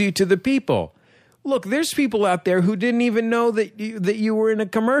connects you to the people. Look, there's people out there who didn't even know that you were in a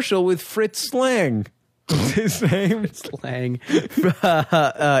commercial with Fritz Slang. What's his name? Slang.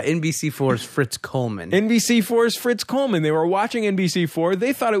 NBC4's Fritz Coleman. NBC4's Fritz Coleman. They were watching NBC4.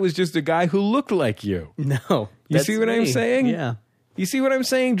 They thought it was just a guy who looked like you. No. You see what I'm saying? Yeah. You see what I'm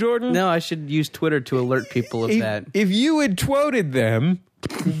saying, Jordan? No, I should use Twitter to alert people of that. If you had twoted them,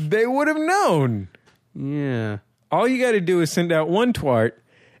 they would have known. Yeah. All you got to do is send out one twart,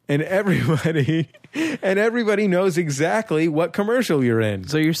 and everybody knows exactly what commercial you're in.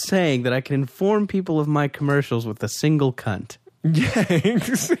 So you're saying that I can inform people of my commercials with a single cunt. Yeah,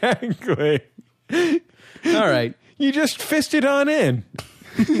 exactly. All right. You just fist it on in.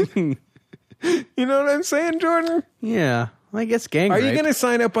 You know what I'm saying, Jordan? Yeah. I guess gang Are rape. you going to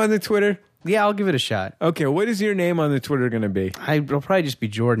sign up on the Twitter? Yeah, I'll give it a shot. Okay, what is your name on the Twitter going to be? It'll probably just be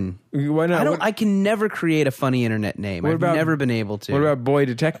Jordan. Why not? I can never create a funny internet name. I've never been able to. What about Boy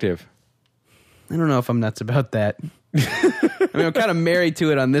Detective? I don't know if I'm nuts about that. I mean, I'm kind of married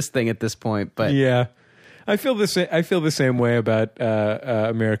to it on this thing at this point, but Yeah. I feel the same way about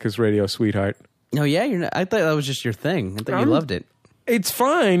America's Radio Sweetheart. no, yeah, you're not. I thought that was just your thing. I thought you loved it. It's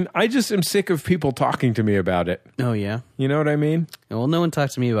fine. I just am sick of people talking to me about it. Oh yeah. You know what I mean? Well, no one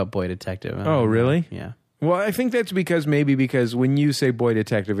talks to me about Boy Detective. I don't Oh, know. really? Yeah. Well, I think that's because when you say Boy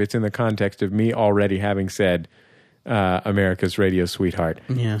Detective, it's in the context of me already having said America's Radio Sweetheart.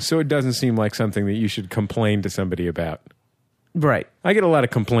 Yeah. So it doesn't seem like something that you should complain to somebody about. Right. I get a lot of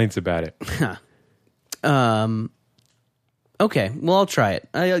complaints about it. Okay. Well, I'll try it.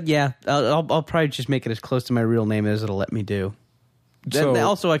 I'll probably just make it as close to my real name as it'll let me do. So-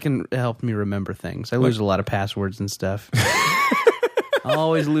 Also, I can help me remember things. I lose a lot of passwords and stuff.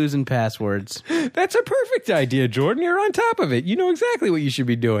 Always losing passwords. That's a perfect idea, Jordan. You're on top of it. You know exactly what you should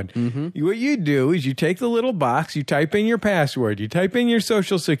be doing. Mm-hmm. What you do is you take the little box, you type in your password, you type in your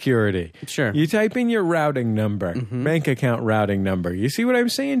social security. Sure. You type in your routing number, bank account routing number. You see what I'm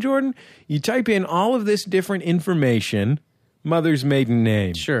saying, Jordan? You type in all of this different information, mother's maiden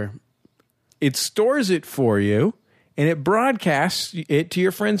name. Sure. It stores it for you, and it broadcasts it to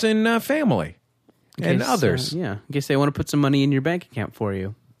your friends and family. And others. In case they want to put some money in your bank account for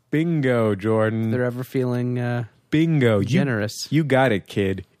you. Bingo, Jordan. If they're ever feeling Bingo. generous. You got it,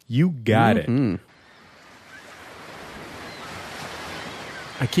 kid. You got it.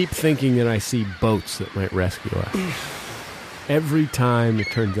 I keep thinking that I see boats that might rescue us. Every time it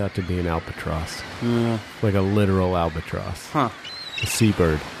turns out to be an albatross. Like a literal albatross. Huh. A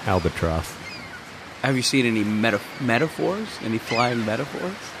seabird albatross. Have you seen any metaphors? Any flying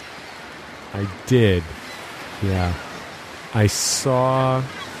metaphors? I did. Yeah. I saw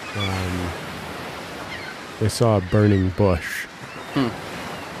a burning bush.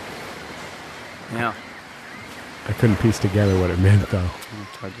 Yeah. I couldn't piece together what it meant, though.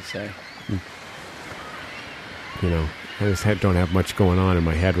 It's hard to say. You know, I just don't have much going on in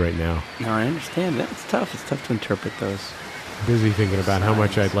my head right now. No, I understand that. It's tough. It's tough to interpret those. Busy thinking about how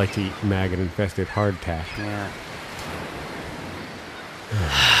much I'd like to eat maggot-infested hardtack. Yeah.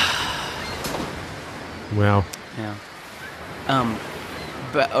 Well, Yeah.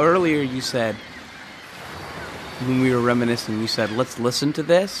 But earlier you said when we were reminiscing, you said, let's listen to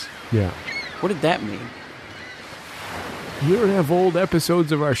this. Yeah. What did that mean? You don't have old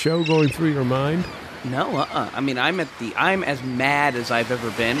episodes of our show going through your mind? No, I mean, I'm as mad as I've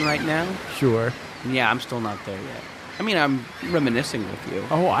ever been right now. Sure. And yeah, I'm still not there yet. I mean, I'm reminiscing with you.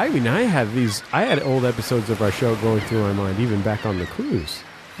 Oh, I mean, I had old episodes of our show going through my mind, even back on the cruise.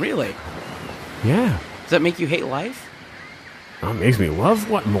 Really? Yeah. Does that make you hate life? Oh, it makes me love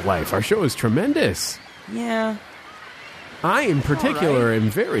life. Our show is tremendous. Yeah. I, in particular,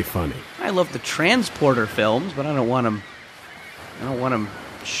 am very funny. I love the Transporter films, but I don't want them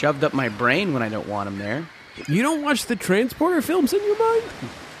shoved up my brain when I don't want them there. You don't watch the Transporter films in your mind?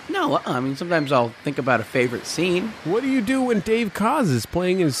 No, I mean, sometimes I'll think about a favorite scene. What do you do when Dave Koz is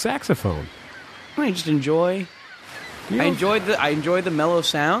playing his saxophone? I just enjoy. I enjoy the mellow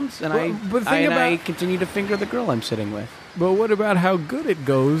sounds, and I continue to finger the girl I'm sitting with. But what about how good it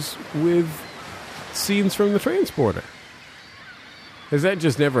goes with scenes from the Transporter? Has that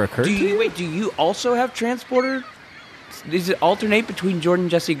just never occurred to you? Wait, do you also have Transporter? Does it alternate between Jordan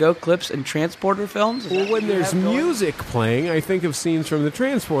Jesse Go clips and Transporter films? Well, when there's music playing, I think of scenes from the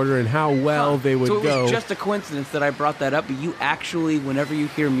Transporter and how well they would go. So it was just a coincidence that I brought that up, but you actually, whenever you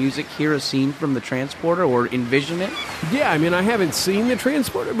hear music, hear a scene from the Transporter or envision it? Yeah, I mean, I haven't seen the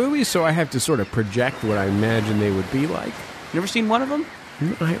Transporter movies, so I have to sort of project what I imagine they would be like. Never seen one of them?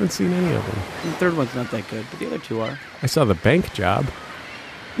 No, I haven't seen any of them. The third one's not that good, but the other two are. I saw The Bank Job.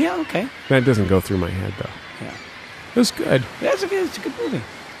 Yeah, okay. That doesn't go through my head, though. Yeah. It was good. Yeah, it's a good movie.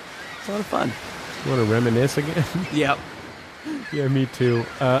 It's a lot of fun. You want to reminisce again? Yep. Yeah, me too.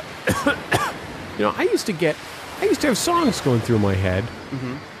 I used to have songs going through my head.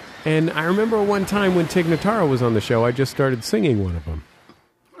 Mm-hmm. And I remember one time when Tig Notaro was on the show, I just started singing one of them.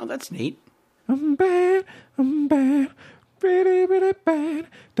 Oh, that's neat. I'm bad, really, really bad.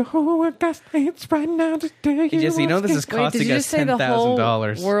 The whole world got AIDS right now to tell you. Jesse, you know this is costing us $10,000. The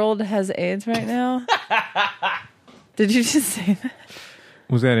whole world has AIDS right now? Did you just say that?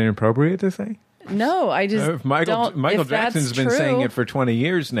 Was that inappropriate to say? No, I just Michael Jackson's been saying it for 20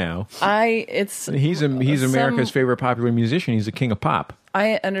 years now. He's America's favorite popular musician. He's the king of pop.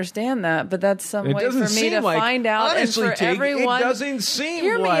 I understand that, but that's some way for me to find out. Honestly, and for everyone, it doesn't seem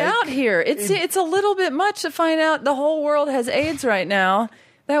hear like... me out here. It's a little bit much to find out the whole world has AIDS right now.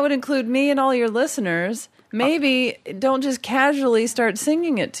 That would include me and all your listeners. Maybe don't just casually start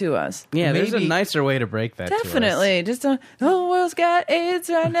singing it to us. Yeah, there's a nicer way to break that. Definitely. Just the whole world's got AIDS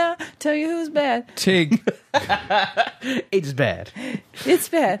right now. Tell you who's bad. Tig. It's bad. It's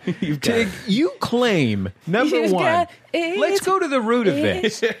bad. Tig, you claim, number one, let's go to the root of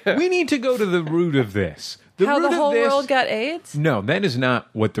this. We need to go to the root of this. How the whole world got AIDS? No, that is not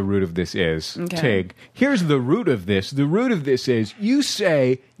what the root of this is, okay. Tig. Here's the root of this. The root of this is you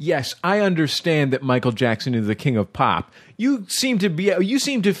say, yes, I understand that Michael Jackson is the king of pop. You seem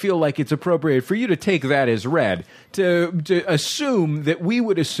to feel like it's appropriate for you to take that as read, to assume that we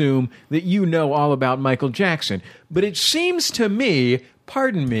would assume that you know all about Michael Jackson. But it seems to me,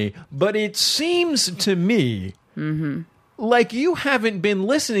 pardon me, but it seems to me... Mm-hmm. Like you haven't been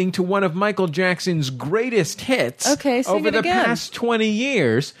listening to one of Michael Jackson's greatest hits over the past 20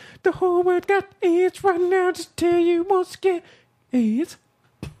 years. The whole world got AIDS right now. Just tell you won't get AIDS.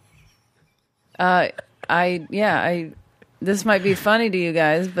 This might be funny to you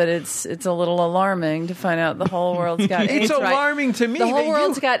guys, but it's a little alarming to find out the whole world's got AIDS. It's alarming to me. The whole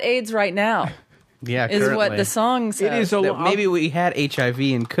world's got AIDS right now. Yeah, is currently. What the song says. Maybe we had HIV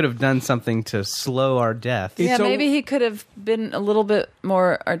and could have done something to slow our death. Yeah, maybe he could have been a little bit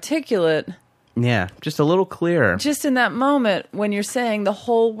more articulate. Yeah, just a little clearer. Just in that moment when you're saying the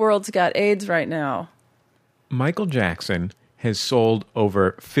whole world's got AIDS right now. Michael Jackson has sold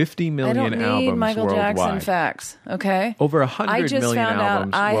over 50 million albums worldwide. I don't need Michael Jackson facts, okay? Over 100 million albums I just found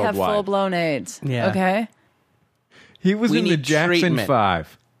out I have full-blown AIDS, okay? He was in the Jackson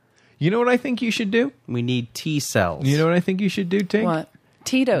 5. You know what I think you should do? We need T cells. You know what I think you should do, Tig? What?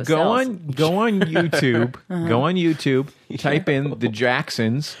 Tito cells. Go on YouTube. Go on YouTube. Type in the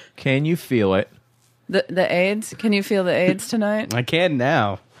Jacksons. Can you feel it? The AIDS? Can you feel the AIDS tonight? I can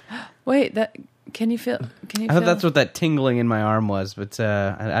now. Wait, can you feel? I thought that's what that tingling in my arm was, but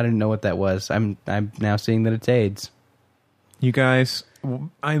I didn't know what that was. I'm now seeing that it's AIDS. You guys,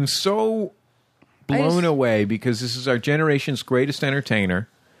 I'm so blown away because this is our generation's greatest entertainer.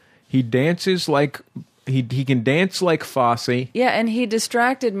 He dances like he can dance like Fosse. Yeah, and he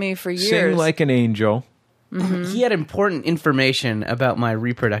distracted me for years. Sing like an angel. Mm-hmm. He had important information about my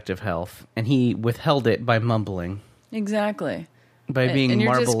reproductive health, and he withheld it by mumbling. Exactly. By being and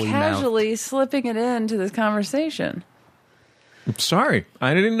you're marbly just casually slipping it into this conversation. I'm sorry.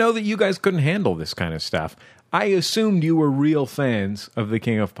 I didn't know that you guys couldn't handle this kind of stuff. I assumed you were real fans of the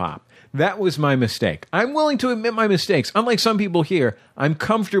King of Pop. That was my mistake. I'm willing to admit my mistakes. Unlike some people here, I'm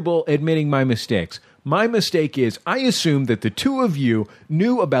comfortable admitting my mistakes. My mistake is I assumed that the two of you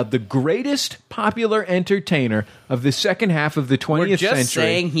knew about the greatest popular entertainer of the second half of the 20th We're just century.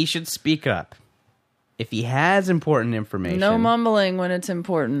 saying he should speak up if he has important information. No mumbling when it's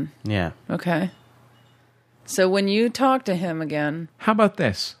important. Yeah. Okay. So when you talk to him again... How about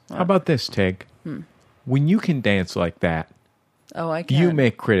this? How about this, Tig? When you can dance like that, Oh, I can. you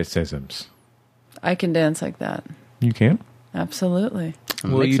make criticisms. I can dance like that. You can? Absolutely.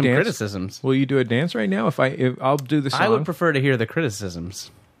 Will Make you some dance? criticisms. Will you do a dance right now? If I'll do the song. I would prefer to hear the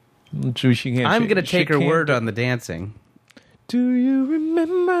criticisms. She can't- I'm she- going to she take her can't word do- on the dancing. Do you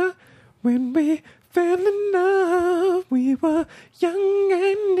remember when we fell in love? We were young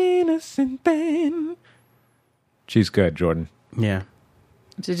and innocent then. She's good, Jordan. Yeah.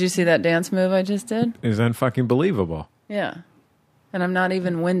 Did you see that dance move I just did? Is unfucking believable. Yeah. And I'm not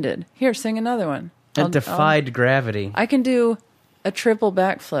even winded. Here, sing another one. It defied gravity. I can do a triple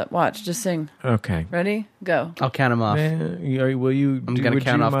backflip. Watch, just sing. Okay. Ready? Go. I'll count them off. Will you? I'm gonna would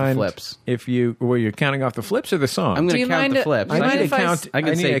count you off the mind flips. If you were you counting off the flips or the song? I'm Do going you to count mind the it- flips. do you I mind need if to I count. I can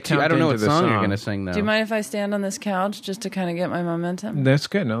need say to two. count I don't know what into the song you're going to sing, though. Do you mind if I stand on this couch just to kind of get my momentum? That's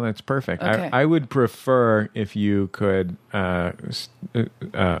good. No, that's perfect. Okay. I would prefer if you could go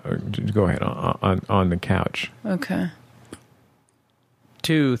ahead on the couch. Okay.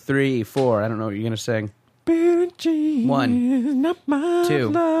 2, 3, 4. I don't know what you're going to sing. 1,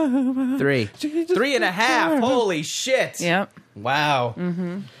 2, 3. 3.5. Holy shit. Yep. Wow.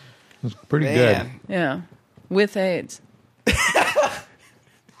 It's pretty Man. Yeah. With AIDS.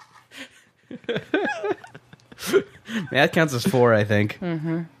 That counts as 4, I think.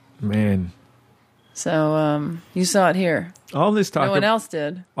 good. Man, So you saw it here. all this talk. No one else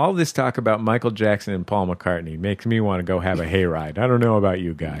did. All this talk about Michael Jackson and Paul McCartney makes me want to go have a hayride. I don't know about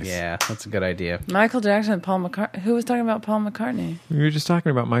you guys. Yeah, that's a good idea. Michael Jackson and Paul McCartney. Who was talking about Paul McCartney? We were just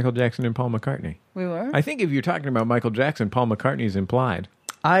talking about Michael Jackson and Paul McCartney. We were? I think if you're talking about Michael Jackson, Paul McCartney is implied.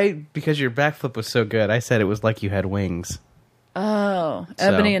 Because your backflip was so good, I said it was like you had wings. Oh, So-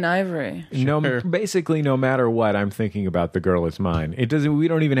 Ebony and Ivory. No, basically, no matter what, I'm thinking about The Girl Is Mine. It doesn't. We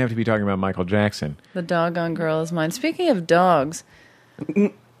don't even have to be talking about Michael Jackson. The doggone girl is mine. Speaking of dogs,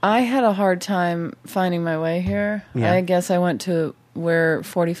 I had a hard time finding my way here. Yeah. I guess I went to where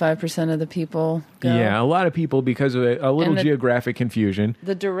 45% of the people go. Yeah, a lot of people, because of a little And the- geographic confusion,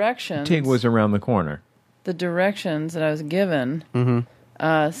 The directions. Tig was around the corner. The directions that I was given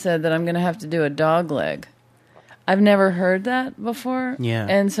said that I'm going to have to do a dog leg. I've never heard that before. Yeah.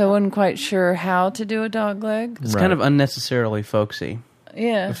 And so I wasn't quite sure how to do a dog leg. It's Right. kind of unnecessarily folksy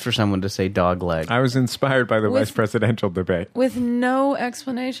Yeah. for someone to say dog leg. I was inspired by the With- vice presidential debate. With no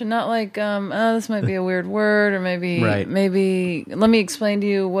explanation. Not like, oh, this might be a weird word, or maybe, Right. maybe let me explain to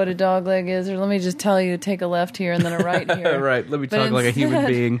you what a dog leg is, or let me just tell you to take a left here and then a right here. Right, let me But talk like a human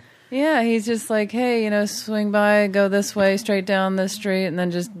instead- being. Yeah, he's just like, hey, swing by, go this way, straight down this street, and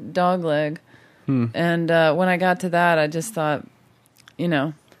then just dog leg. And when I got to that, I just thought,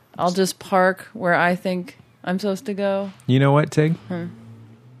 I'll just park where I think I'm supposed to go. You know what, Tig?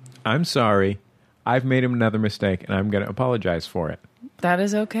 I'm sorry. I've made another mistake, and I'm going to apologize for it. That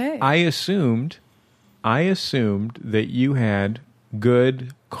is okay. I assumed that you had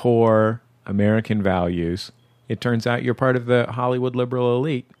good core American values. It turns out you're part of the Hollywood liberal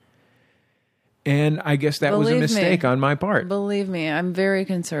elite. And I guess that was a Believe me. mistake on my part. Believe me, I'm very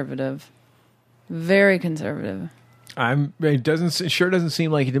conservative. Very conservative. It sure doesn't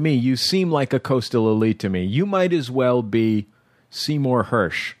seem like it to me. You seem like a coastal elite to me. You might as well be Seymour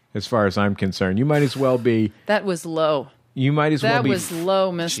Hersh, as far as I'm concerned. You might as well be. That was low. You might as well That be. was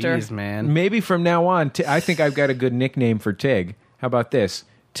low, mister. Jeez, man. Maybe from now on, I think I've got a good nickname for Tig. How about this?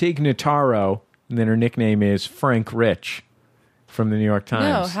 Tig Notaro, and then her nickname is Frank Rich from the New York Times.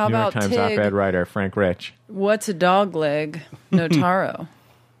 No, how New York about Times Tig? op-ed writer Frank Rich. What's a dog leg? Notaro.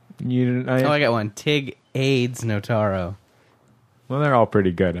 I got one. Tig AIDS Notaro. Well, they're all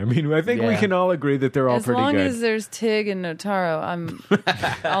pretty good. I mean, I think we Yeah. can all agree that they're all As pretty long good. as there's Tig and Notaro,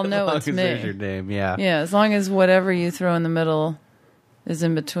 I'll know it's me. There's your name, yeah. Yeah, as long as whatever you throw in the middle is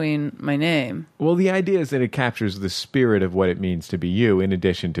in between my name. Well, the idea is that it captures the spirit of what it means to be you, in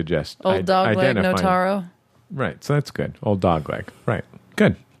addition to just Old dog leg identifying. Notaro. Right, so that's good. Old dog leg. Right,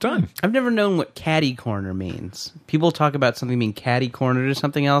 good. Done. I've never known what catty corner means. People talk about something being catty cornered or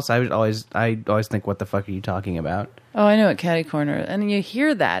something else. I always think, what the fuck are you talking about? Oh, I know what catty corner is. And you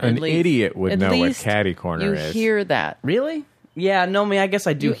hear that An at least. idiot would At know what least catty corner you is. hear that. Really? Yeah, no, I guess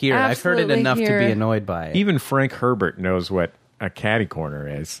I do You hear it. I've heard it absolutely enough to hear- be annoyed by it. Even Frank Herbert knows what a catty corner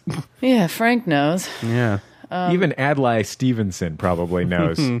is. Yeah, Frank knows. Yeah. Even Adlai Stevenson probably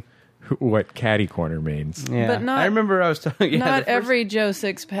knows what catty corner means. Yeah. But not- I remember I was telling you. Not every Joe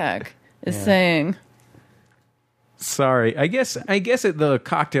Sixpack is saying. Sorry, I guess at the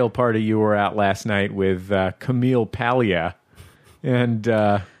cocktail party you were at last night with Camille Paglia, and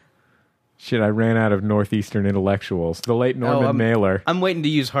I ran out of Northeastern intellectuals. The late Norman Mailer. I'm waiting to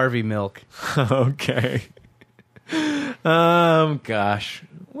use Harvey Milk. Okay. Gosh.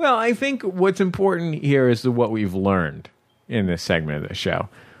 Well, I think what's important here is what we've learned in this segment of the show.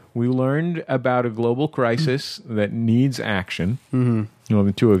 We learned about a global crisis that needs action. Mm-hmm. Well,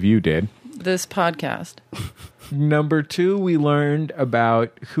 the two of you did. This podcast. Number 2, we learned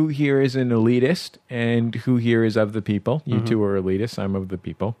about who here is an elitist and who here is of the people. You two are elitists. I'm of the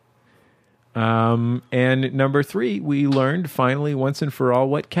people. And number 3, we learned finally once and for all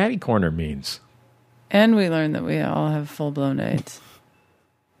what catty corner means. And we learned that we all have full-blown AIDS.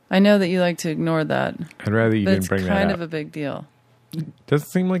 I know that you like to ignore that. I'd rather you didn't bring that up. It's kind of a big deal. Doesn't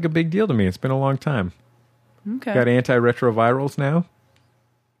seem like a big deal to me. It's been a long time. Okay. Got antiretrovirals now.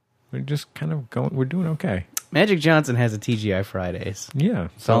 We're just kind of going. We're doing okay. Magic Johnson has a TGI Fridays. Yeah,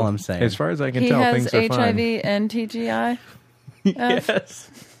 that's all I'm saying. As far as I can he tell, has things are fine. HIV and TGI. Yes.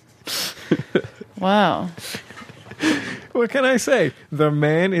 Wow. What can I say? The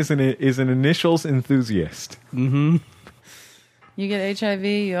man is an initials enthusiast. Mm-hmm. You get HIV,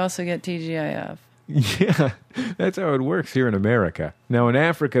 you also get TGIF. Yeah, that's how it works here in America. Now, in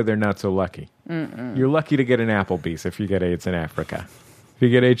Africa, they're not so lucky. You're lucky to get an Applebee's if you get AIDS in Africa.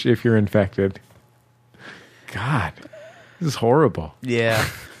 If you're infected. God, this is horrible. Yeah.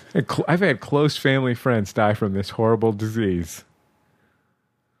 I've had close family friends die from this horrible disease.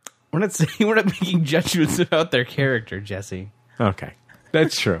 We're not making judgments about their character, Jesse. Okay,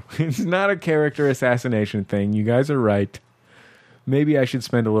 that's true. It's not a character assassination thing. You guys are right. Maybe I should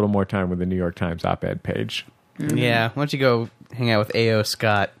spend a little more time with the New York Times op-ed page. Mm-hmm. Yeah, why don't you go hang out with A.O.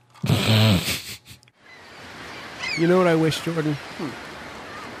 Scott? You know what I wish, Jordan?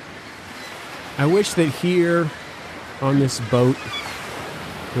 I wish that here on this boat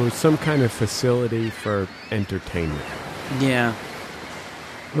there was some kind of facility for entertainment. Yeah.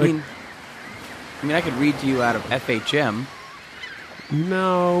 Like- I mean, I could read to you out of FHM.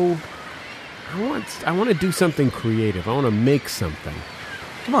 No. I want to do something creative. I want to make something.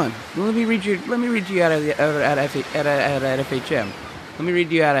 Come on, let me read you out of FHM. Let me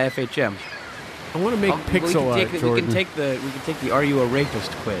read you out of FHM. I want to make pixel art, Jordan. We can take the Are You a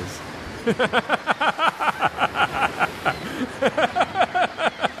Rapist quiz.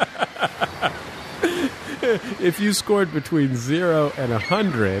 If you scored between 0 and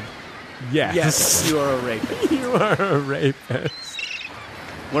 100, yes, you are a rapist. You are a rapist.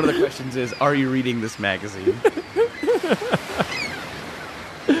 One of the questions is, are you reading this magazine?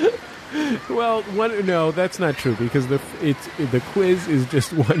 Well, no, that's not true because the quiz is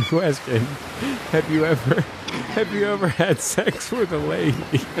just one question. Have you ever had sex with a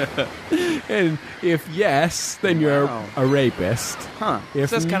lady? And if yes, then you're a rapist. Huh. If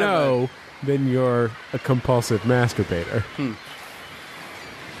So that's kind no, of then you're a compulsive masturbator.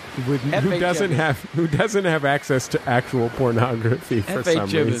 Who doesn't have access to actual pornography for some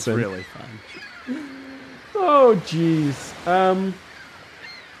FHM reason. is really fun. Oh, jeez.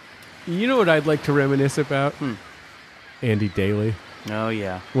 You know what I'd like to reminisce about? Andy Daly. Oh,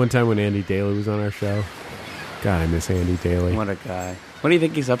 yeah. One time when Andy Daly was on our show. God, I miss Andy Daly. What a guy. What do you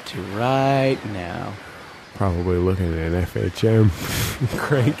think he's up to right now? Probably looking at an FHM.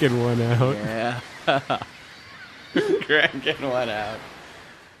 Cranking one out. Yeah. Cranking one out.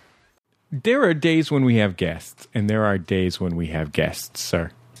 There are days when we have guests, and there are days when we have guests,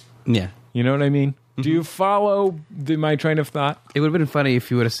 sir. Yeah. You know what I mean? Do you follow my train of thought? It would have been funny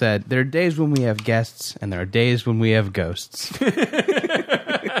if you would have said, there are days when we have guests, and there are days when we have ghosts. Do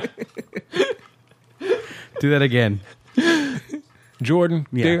that again. Jordan,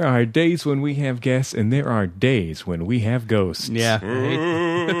 Yeah. there are days when we have guests, and there are days when we have ghosts. Yeah.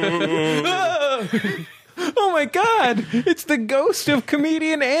 Oh my God! It's the ghost of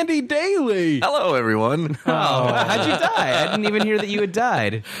comedian Andy Daly. Hello, everyone. Oh, how'd you die? I didn't even hear that you had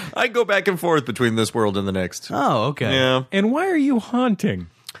died. I go back and forth between this world and the next. Oh, okay. Yeah. And why are you haunting?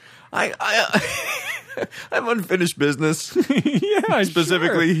 I'm unfinished business. Yeah,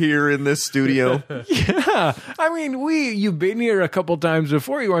 Specifically here in this studio. Yeah, I mean, you've been here a couple times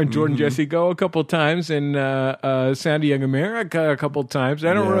before. You were on Jordan Jesse Go a couple times, and Sound of Young America a couple times.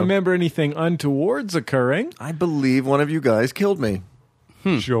 I don't remember anything untowards occurring. I believe one of you guys killed me.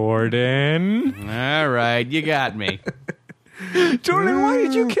 Jordan. All right, you got me. Jordan, why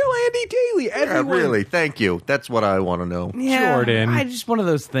did you kill Andy Daly? Yeah, really, thank you. That's what I want to know. Yeah, Jordan. just one of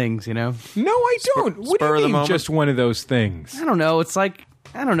those things, you know. No, I don't. What do spur of you the mean, moment? just one of those things? I don't know. It's like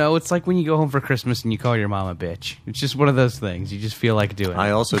when you go home for Christmas and you call your mom a bitch. It's just one of those things. You just feel like doing.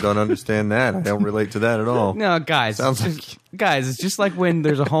 I also don't understand that. I don't relate to that at all. No, guys. It's just like when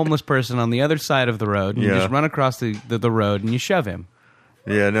there's a homeless person on the other side of the road, and you Yeah. just run across the road and you shove him.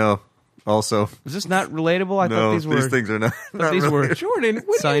 Yeah, no. Also, Is this not relatable? I no, thought these were things are not. these were Jordan,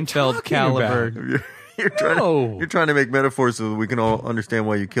 what are you Seinfeld talking caliber. about? You're trying to make metaphors so that we can all understand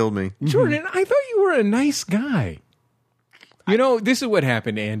why you killed me. Jordan, I thought you were a nice guy. You know, this is what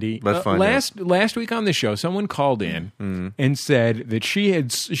happened, Andy. Let's find last week on the show, someone called in and said that she had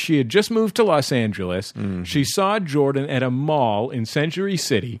just moved to Los Angeles. She saw Jordan at a mall in Century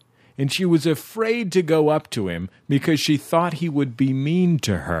City, and she was afraid to go up to him because she thought he would be mean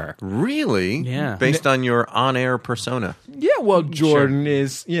to her. Really? Yeah. Based on your on-air persona. Yeah, well, Jordan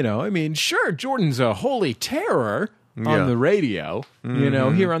is, sure, Jordan's a holy terror on the radio.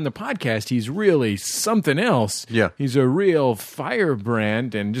 Here on the podcast, he's really something else. Yeah. He's a real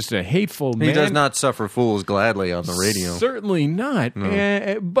firebrand and just a hateful man. He does not suffer fools gladly on the radio. Certainly not.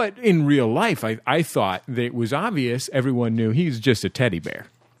 But in real life, I thought that it was obvious. Everyone knew he's just a teddy bear.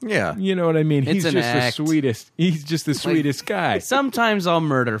 Yeah. You know what I mean? It's He's an just act. the sweetest. He's just the sweetest guy. Sometimes I'll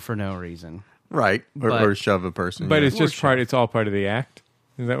murder for no reason. Right. But- Or shove a person. But yeah. it's just it's all part of the act.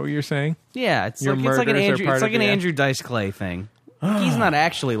 Is that what you're saying? Yeah, it's Your like an murders are Andrew. part It's of like an the act? Andrew Dice Clay thing. He's not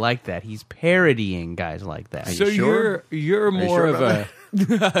actually like that. He's parodying guys like that. So sure? you're more sure of about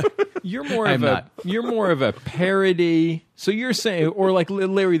you're more I'm of not. you're more of a parody. So you're saying, or like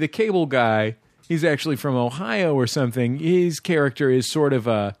Larry the Cable Guy, he's actually from Ohio or something. His character is sort of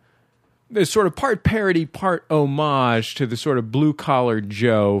part parody, part homage to the sort of blue collar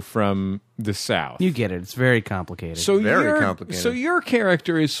Joe from the South. You get it. It's very complicated. So Very complicated. So your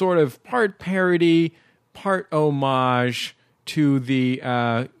character is sort of part parody, part homage to the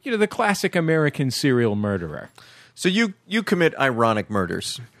the classic American serial murderer. So you commit ironic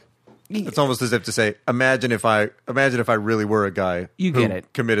murders. It's almost as if to say, imagine if I really were a guy You who get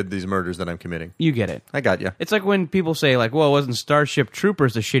it. committed these murders that I'm committing. you get it. I got you. It's like when people say, like, well, wasn't Starship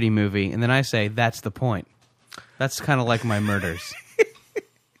Troopers a shitty movie? And then I say, that's the point. That's kind of like my murders.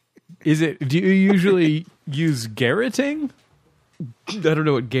 Is it? Do you usually use garroting? I don't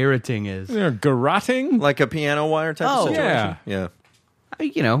know what garroting is. Garroting? Like a piano wire type Oh, of situation? yeah.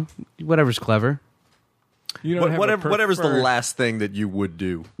 Yeah. Whatever's clever. You don't have Whatever's the preferred- last thing that you would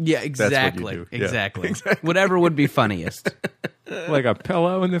do. Yeah, That's what exactly. you do. Yeah. Exactly. Whatever would be funniest. like a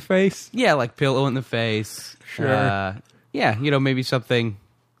pillow in the face. Yeah, like pillow in the face. Sure. Yeah, maybe something,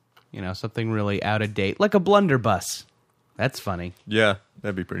 something really out of date, like a blunderbuss. That's funny. Yeah,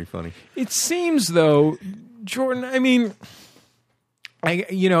 that'd be pretty funny. It seems though, Jordan. I mean,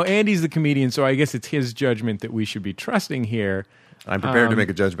 Andy's the comedian, so I guess it's his judgment that we should be trusting here. I'm prepared to make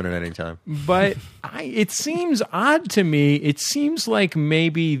a judgment at any time. But it seems odd to me. It seems like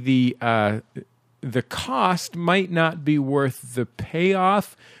maybe the cost might not be worth the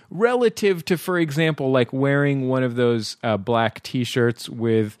payoff relative to, for example, like wearing one of those black T-shirts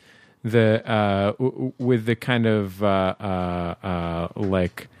with the kind of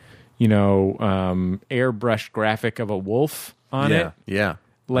airbrushed graphic of a wolf on it. Yeah.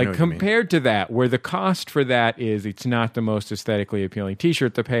 I know Like what you mean. compared to that, where the cost for that is it's not the most aesthetically appealing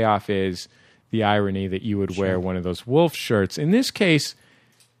T-shirt, the payoff is the irony that you would wear one of those wolf shirts. In this case,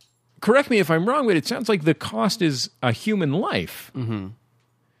 correct me if I'm wrong, but it sounds like the cost is a human life. Mm-hmm.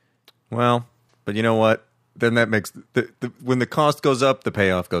 Well, but you know what? Then that makes when the cost goes up, the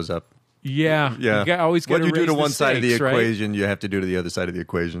payoff goes up. Yeah, Yeah. You always got what to you do raise to the one side of the stakes, right? equation, you have to do to the other side of the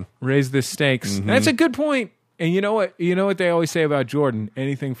equation. Raise the stakes. That's a good point. And you know what? You know what they always say about Jordan?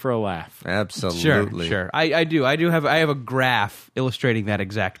 Anything for a laugh. Absolutely. Sure. I have a graph illustrating that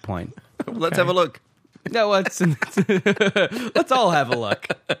exact point. Let's have a look. No, let's all have a look.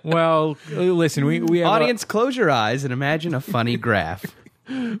 Well, listen, we have Audience, close your eyes and imagine a funny graph.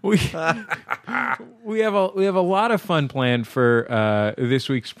 we have a lot of fun planned for this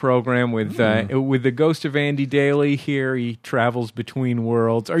week's program with the ghost of Andy Daly here. He travels between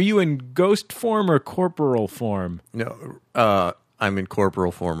worlds. Are you in ghost form or corporal form? No, I'm in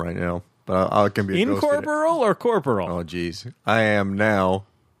corporal form right now, but I can be a In ghost corporal or corporal? Oh, geez. I am now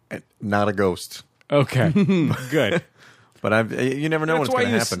not a ghost. Okay, good. But you never know what's going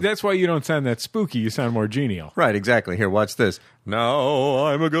to happen. That's why you don't sound that spooky. You sound more genial. Right, exactly. Here, watch this. Now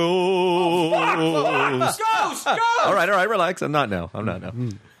I'm a ghost. Ghost! All right, relax. I'm not now.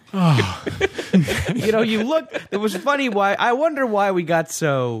 You look. It was funny. I wonder why we got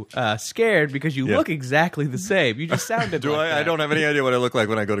so scared because you look exactly the same. You just sounded. Do like I? that. I don't have any idea what I look like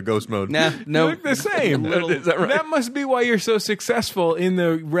when I go to ghost mode. No. You look the same. Is that right? That must be why you're so successful in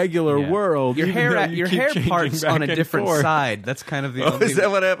the regular world. Your even though hair, you your keep hair changing parts back on a and different forth. side. That's kind of the. Oh, only, is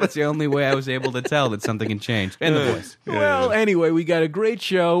that what happened? That's the only way I was able to tell that something had changed. And the voice. Well, anyway, we got a great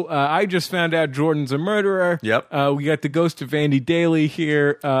show. I just found out Jordan's a murderer. Yep. We got the ghost of Andy Daly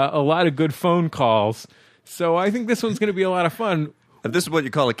here. A lot of good phone calls. So I think this one's going to be a lot of fun. And this is what you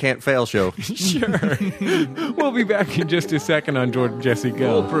call a can't fail show. Sure. We'll be back in just a second on Jordan Jesse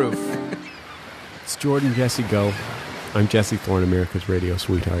Go. Foolproof. It's Jordan Jesse Go. I'm Jesse Thorne, America's radio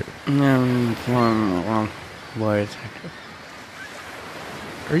sweetheart. Boy,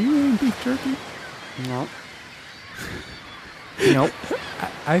 Are you eating beef jerky? nope. Nope.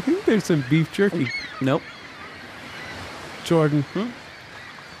 I think there's some beef jerky. Nope. Jordan,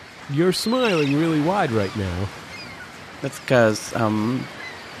 you're smiling really wide right now. That's because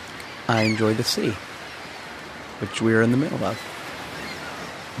I enjoy the sea, which we're in the middle of.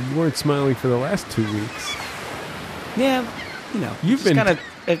 You weren't smiling for the last 2 weeks. Yeah, You've it's been- kind of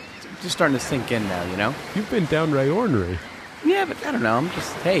just starting to sink in now. You've been downright ornery. Yeah, but I don't know. I'm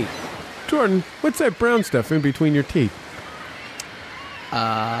just Jordan, what's that brown stuff in between your teeth?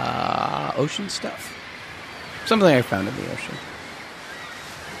 ocean stuff. Something I found in the ocean.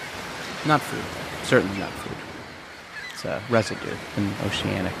 Not food. Certainly not food. It's residue, an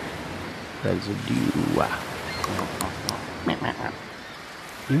oceanic residue.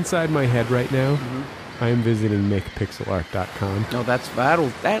 Inside my head right now, I am visiting makepixelart.com. No,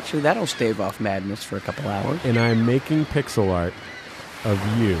 that'll stave off madness for a couple hours. And I'm making pixel art of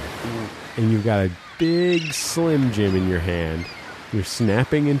you. And you've got a big Slim Jim in your hand. You're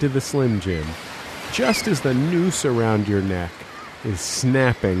snapping into the Slim Jim. Just as the noose around your neck is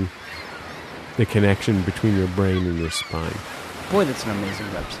snapping the connection between your brain and your spine. Boy, that's an amazing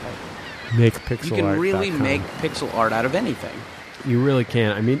website. Makepixelart.com. You can really make pixel art out of anything. You really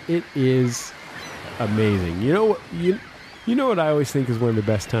can. I mean, it is amazing. You know what? You know what I always think is one of the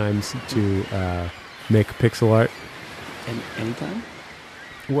best times to make pixel art? And anytime?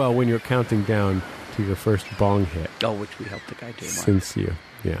 Well, when you're counting down to your first bong hit. Oh, which we helped the guy do. Mark. Since you,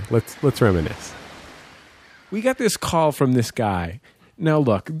 let's reminisce. We got this call from this guy. Now,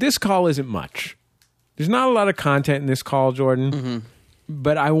 look, this call isn't much. There's not a lot of content in this call, Jordan,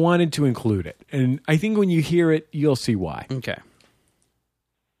 but I wanted to include it. And I think when you hear it, you'll see why. Okay.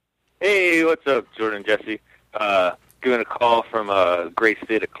 Hey, what's up, Jordan Jesse? Giving a call from a great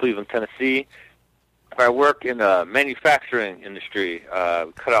state of Cleveland, Tennessee. I work in the manufacturing industry.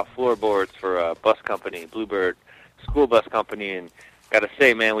 We cut out floorboards for a bus company, Bluebird school bus company, and got to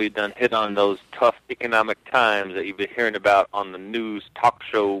say, man, we've done hit on those tough economic times that you've been hearing about on the news, talk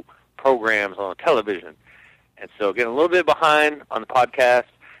show programs on television. And so getting a little bit behind on the podcast,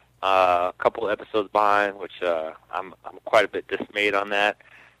 a couple of episodes behind, which I'm quite a bit dismayed on that.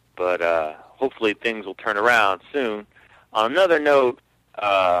 But hopefully things will turn around soon. On another note,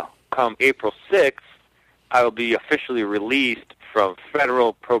 come April 6th, I will be officially released from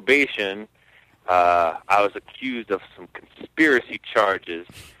federal probation. I was accused of some conspiracy charges,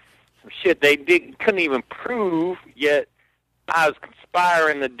 some shit they couldn't even prove, yet I was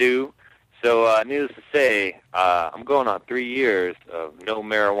conspiring to do. So needless to say, I'm going on 3 years of no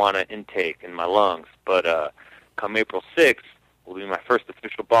marijuana intake in my lungs. But come April 6th will be my first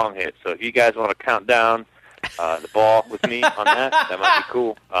official bong hit. So if you guys want to count down the ball with me on that, that might be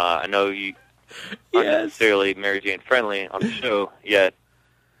cool. I know you aren't necessarily Mary Jane friendly on the show yet.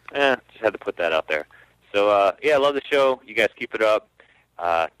 Just had to put that out there. So, I love the show. You guys keep it up.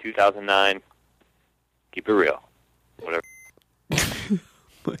 2009, keep it real. Whatever.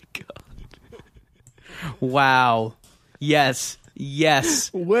 My God. Wow. Yes.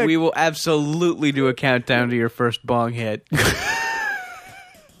 We will absolutely do a countdown to your first bong hit.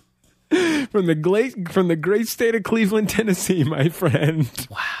 From the great state of Cleveland, Tennessee, my friend.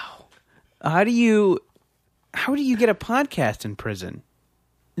 Wow. How do you get a podcast in prison?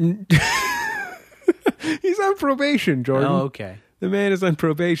 He's on probation, Jordan. Oh, okay. The man is on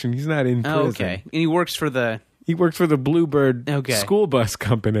probation. He's not in prison. Oh, okay. And he works for the... He works for the Bluebird Okay. school bus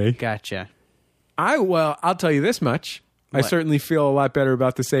company. Gotcha. I'll tell you this much. I certainly feel a lot better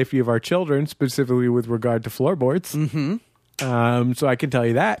about the safety of our children, specifically with regard to floorboards. Mm-hmm. So I can tell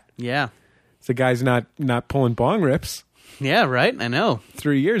you that. Yeah. The guy's not pulling bong rips. Yeah, right? I know.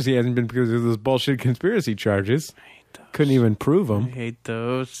 3 years he hasn't been because of those bullshit conspiracy charges. Couldn't even prove them. I hate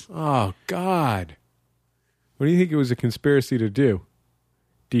those. Oh, God. What do you think it was a conspiracy to do?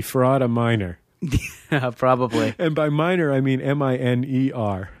 Defraud a minor. Probably. And by minor, I mean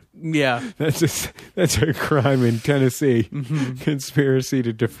M-I-N-E-R. Yeah. That's a crime in Tennessee. Conspiracy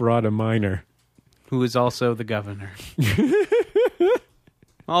to defraud a minor. Who is also the governor.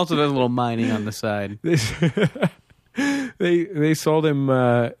 Also does a little mining on the side. They sold him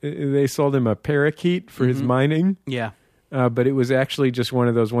a parakeet for his mining. Yeah. But it was actually just one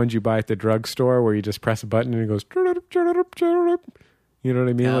of those ones you buy at the drugstore where you just press a button and it goes. You know what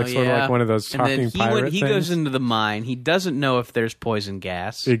I mean? Sort of like one of those talking pirate he things. goes into the mine. He doesn't know if there's poison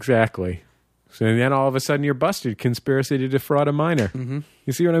gas. Exactly. So then all of a sudden you're busted. Conspiracy to defraud a minor. Mm-hmm.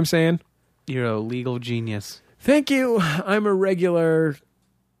 You see what I'm saying? You're a legal genius. Thank you. I'm a regular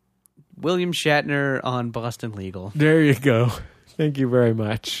William Shatner on Boston Legal. There you go. Thank you very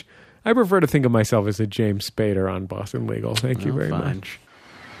much. I prefer to think of myself as a James Spader on Boston Legal. Thank you very much.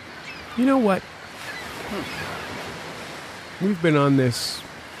 You know what? We've been on this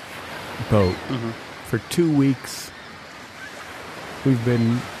boat for 2 weeks. We've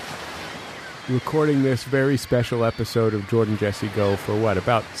been recording this very special episode of Jordan Jesse Go for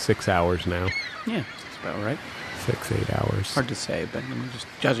about 6 hours now? Yeah, that's about right. 6-8 hours. Hard to say, but I'm just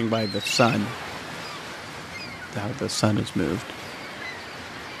judging by the sun, how the sun has moved.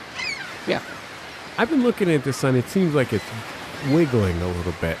 Yeah. I've been looking at the sun. It seems like it's wiggling a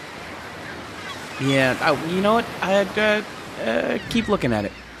little bit. Yeah. You know what? I'd keep looking at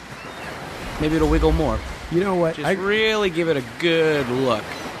it. Maybe it'll wiggle more. You know what? Just really give it a good look.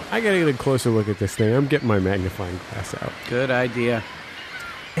 I gotta get a closer look at this thing. I'm getting my magnifying glass out. Good idea.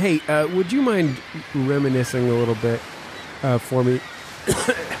 Hey, would you mind reminiscing a little bit for me?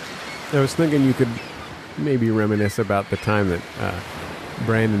 I was thinking you could maybe reminisce about the time that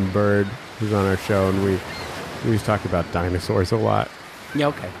Brandon Bird was on our show, and we used to talk about dinosaurs a lot. Yeah,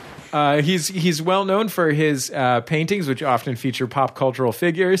 okay. He's well known for his paintings, which often feature pop cultural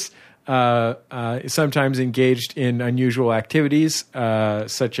figures. Sometimes engaged in unusual activities,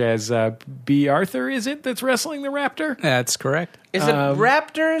 such as B. Arthur, is it, that's wrestling the raptor? That's correct. Is it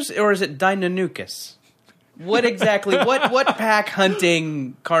raptors or is it Deinonychus? What exactly, what pack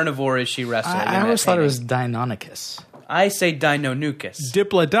hunting carnivore is she wrestling? I always thought it was Deinonychus. I say Deinonychus.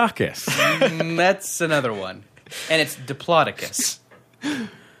 Diplodocus. That's another one. And it's Diplodocus.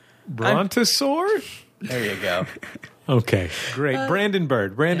 Brontosaur? There you go. Okay, great. Brandon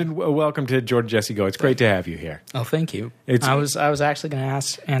Bird. Brandon, welcome to Jordan Jesse Go. It's great to have you here. Oh, thank you. I was actually going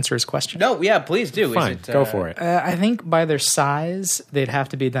to answer his question. No, yeah, please do. Fine, go for it. I think by their size, they'd have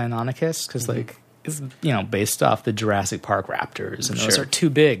to be Deinonychus because, it's, based off the Jurassic Park raptors, and those are too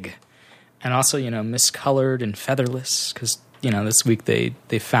big, and also miscolored and featherless because this week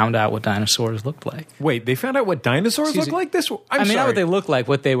they found out what dinosaurs looked like. Wait, they found out what dinosaurs look like? I mean, not what they look like,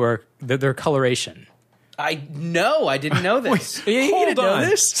 what they were, their coloration. I didn't know this. Hold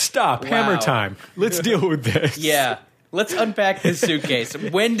on. Stop. Wow. Hammer time. Let's deal with this. Yeah. Let's unpack this suitcase.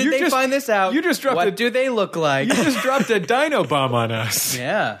 When did they find this out? You just dropped what do they look like? You just dropped a dino bomb on us.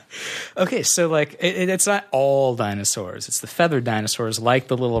 Yeah. Okay, so it's not all dinosaurs. It's the feathered dinosaurs, like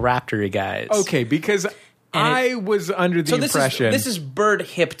the little raptor-y guys. Okay, because I was under the impression... This is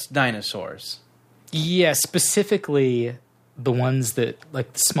bird-hipped dinosaurs. Yeah, specifically... the ones that,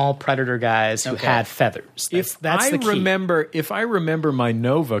 like the small predator guys who had feathers. That's the key. If I remember my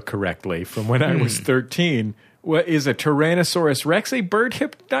Nova correctly from when I was 13, is a Tyrannosaurus Rex a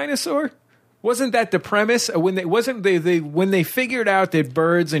bird-hipped dinosaur? Wasn't that the premise when they figured out that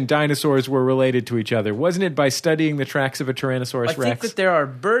birds and dinosaurs were related to each other? Wasn't it by studying the tracks of a Tyrannosaurus Rex? I think that there are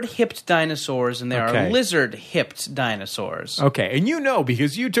bird-hipped dinosaurs and there are lizard-hipped dinosaurs. Okay, and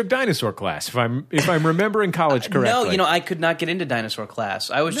because you took dinosaur class. If I'm remembering college correctly. No, I could not get into dinosaur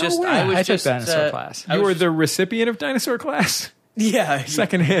class. I took dinosaur class. You were the recipient of dinosaur class? Yeah.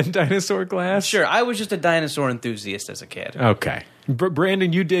 Secondhand dinosaur class? Sure, I was just a dinosaur enthusiast as a kid. Okay.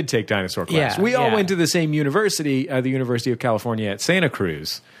 Brandon, you did take dinosaur class. Yeah, we all went to the same university, the University of California at Santa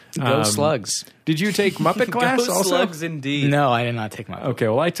Cruz. Go Slugs. Did you take Muppet class Go also? Slugs, indeed. No, I did not take Muppet. Okay,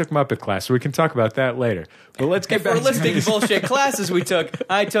 well, I took Muppet class, so we can talk about that later. But let's get back to listing bullshit classes we took.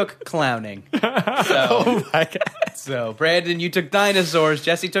 I took clowning. Oh, my God. So, Brandon, you took dinosaurs.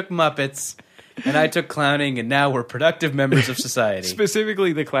 Jesse took Muppets. And I took clowning, and now we're productive members of society.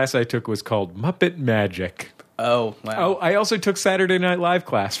 Specifically, the class I took was called Muppet Magic. Oh, wow. Oh, I also took Saturday Night Live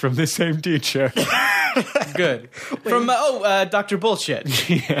class from the same teacher. Good. From, Dr. Bullshit.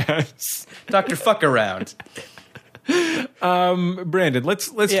 Yes. Dr. Fuck Around. Brandon, let's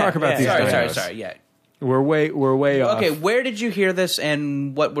talk about these dinos. Sorry, yeah. We're way off. Okay, where did you hear this,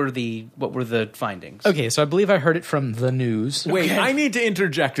 and what were the findings? Okay, so I believe I heard it from the news. Wait, I need to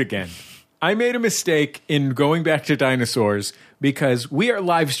interject again. I made a mistake in going back to dinosaurs because we are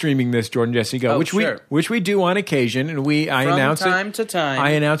live streaming this Jordan Jesse Go, which we do on occasion, and I announce time to time.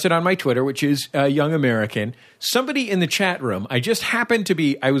 I announce it on my Twitter, which is Young American. Somebody in the chat room,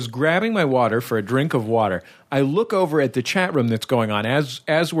 I was grabbing my water for a drink of water. I look over at the chat room that's going on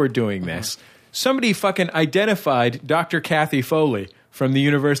as we're doing this. Somebody fucking identified Dr. Kathy Foley from the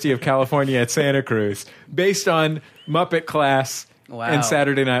University of California at Santa Cruz based on Muppet class. Wow. And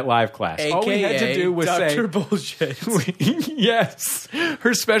Saturday Night Live class. AKA all we had to do was Dr. say Bullshit. yes.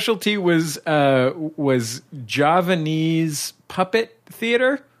 Her specialty was Javanese puppet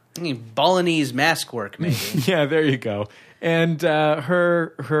theater. Balinese mask work, maybe. Yeah, there you go. And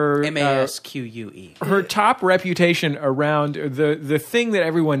her MASQUE. Her top reputation around the thing that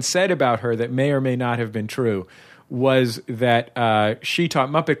everyone said about her that may or may not have been true was that she taught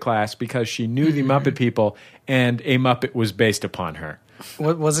Muppet class because she knew the Muppet people, and a Muppet was based upon her.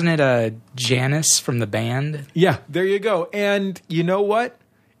 Wasn't it Janice from the band? Yeah, there you go. And you know what?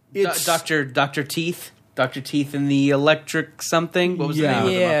 It's Dr. Teeth. Dr. Teeth and the Electric something. What was the name of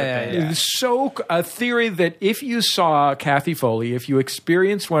the Muppet band? So a theory that if you saw Kathy Foley, if you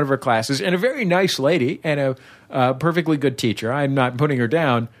experienced one of her classes, and a very nice lady and a perfectly good teacher, I'm not putting her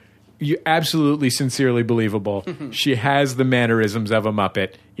down, you absolutely sincerely believable. She has the mannerisms of a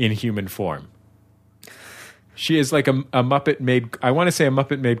Muppet in human form. She is like a Muppet made, I want to say a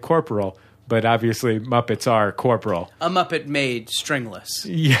Muppet made corporal, but obviously Muppets are corporal. A Muppet made stringless.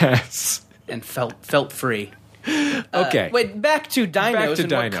 Yes. And felt free. Okay. Wait, back to dinos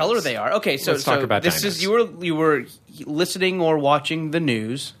and what color they are. Okay, so let's talk about this dinos. is you were listening or watching the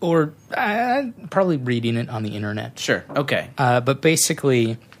news. Or probably reading it on the internet. Sure, okay. But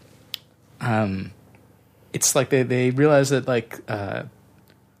basically, it's like they realize that like the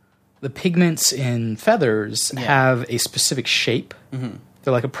pigments in feathers have a specific shape. Mm-hmm.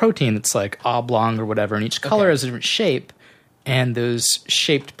 They're like a protein that's like oblong or whatever, and each color has a different shape. And those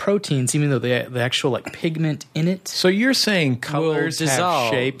shaped proteins, even though the actual like pigment in it, so you're saying colors have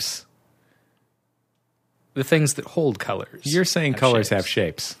shapes? The things that hold colors. You're saying colors have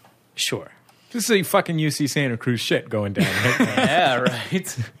shapes. Sure. This is a fucking UC Santa Cruz shit going down right now. Yeah,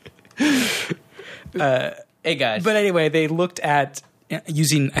 right. Hey, guys. But anyway, they looked at,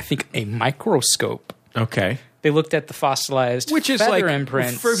 using, I think, a microscope. Okay. They looked at the fossilized feather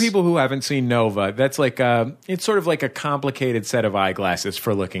imprints. For people who haven't seen Nova, that's like it's sort of like a complicated set of eyeglasses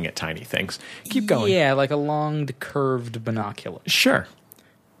for looking at tiny things. Keep going. Yeah, like a long, curved binocular. Sure.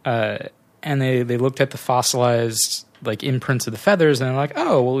 And they looked at the fossilized like imprints of the feathers, and they're like,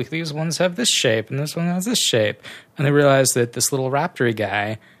 oh, well, these ones have this shape, and this one has this shape. And they realized that this little raptor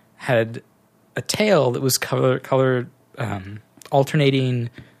guy had a tail that was colored alternating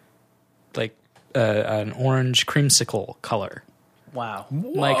like an orange creamsicle color. Wow.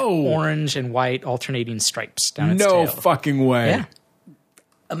 Like orange and white alternating stripes down its tail. No fucking way. Yeah.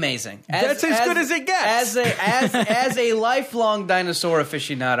 Amazing. That's as good as it gets. As a lifelong dinosaur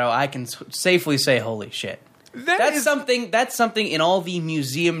aficionado, I can safely say, holy shit. That's something in all the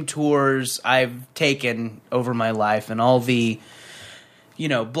museum tours I've taken over my life and all the,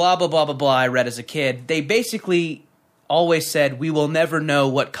 blah, blah, blah, blah, blah I read as a kid. They basically always said, we will never know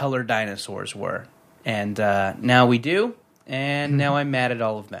what color dinosaurs were. And now we do, and now I'm mad at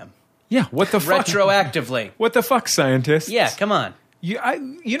all of them. Yeah, what the fuck? Retroactively. What the fuck, scientists? Yeah, come on.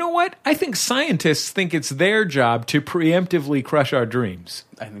 You know what? I think scientists think it's their job to preemptively crush our dreams.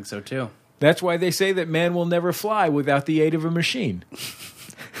 I think so, too. That's why they say that man will never fly without the aid of a machine.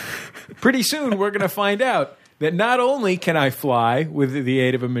 Pretty soon, we're going to find out that not only can I fly with the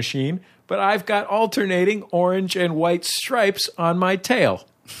aid of a machine, but I've got alternating orange and white stripes on my tail.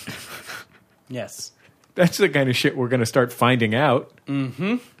 Yes. That's the kind of shit we're going to start finding out.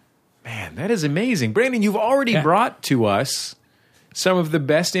 Mm-hmm. Man, that is amazing. Brandon, you've already brought to us some of the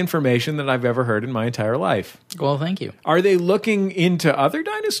best information that I've ever heard in my entire life. Well, thank you. Are they looking into other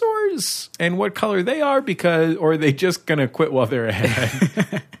dinosaurs and what color they are, or are they just going to quit while they're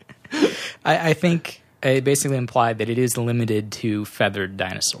ahead? I think it basically implied that it is limited to feathered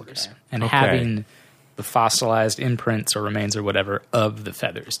dinosaurs and having the fossilized imprints or remains or whatever of the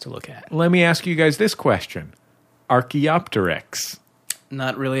feathers to look at. Let me ask you guys this question. Archaeopteryx.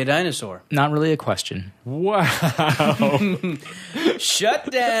 Not really a dinosaur. Not really a question. Wow.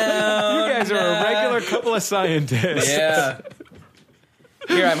 Shut down. You guys are a regular couple of scientists. Yeah.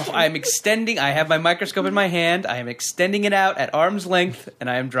 Here, I'm extending. I have my microscope in my hand. I am extending it out at arm's length, and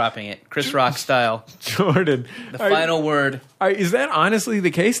I am dropping it, Chris Rock style. Jordan. The final word. Is that honestly the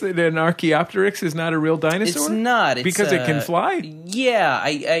case, that an Archaeopteryx is not a real dinosaur? It's not. Because it can fly? Yeah.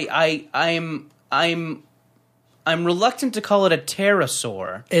 I'm I'm reluctant to call it a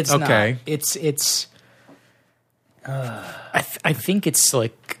pterosaur. It's Okay. not. It's. I think it's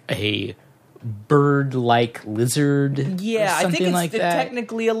like a bird-like lizard. Yeah, or I something think it's like that.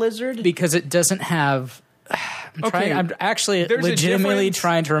 technically a lizard. Because it doesn't have. I'm actually There's a legitimately difference.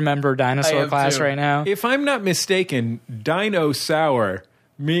 trying to remember I dinosaur have class too. right now. If I'm not mistaken, dinosaur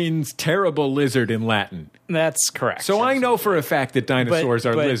means terrible lizard in Latin. That's correct. So I know for a fact that dinosaurs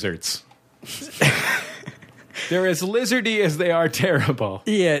are but- lizards. They're as lizardy as they are terrible.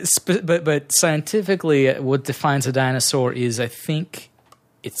 Yeah, but scientifically, what defines a dinosaur is, I think,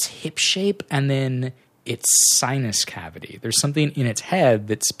 its hip shape and then its sinus cavity. There's something in its head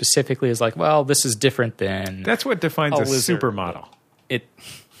that specifically is like, well, this is different than That's what defines a lizard. supermodel. It.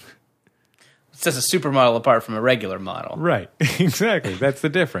 Sets a supermodel apart from a regular model. Right. Exactly. That's the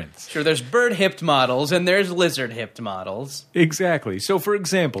difference. Sure, there's bird-hipped models and there's lizard-hipped models. Exactly. So, for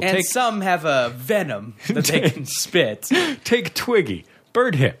example, And take some have a venom that they can spit. take Twiggy,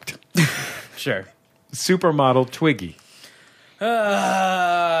 bird-hipped, Sure. supermodel Twiggy.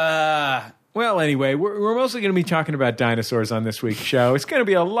 Well, anyway, we're mostly going to be talking about dinosaurs on this week's show. It's going to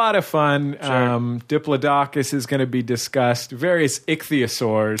be a lot of fun. Diplodocus is going to be discussed. Various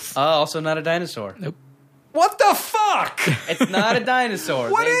ichthyosaurs. Also not a dinosaur. Nope. What the fuck? It's not a dinosaur.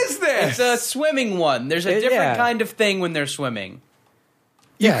 What is this? It's a swimming one. There's a different yeah. kind of thing when they're swimming.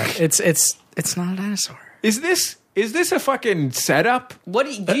 Yeah, it's not a dinosaur. Is this a fucking setup? What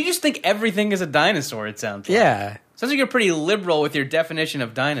do you just think everything is a dinosaur, it sounds like? Yeah. Sounds like you're pretty liberal with your definition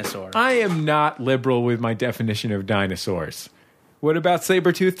of dinosaur. I am not liberal with my definition of dinosaurs. What about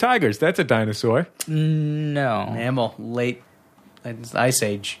saber-toothed tigers? That's a dinosaur. No. Mammal, late Ice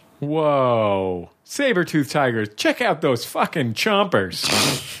Age. Whoa. Saber-toothed tigers. Check out those fucking chompers.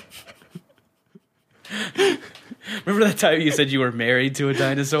 Remember that time you said you were married to a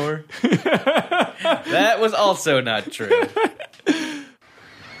dinosaur? That was also not true.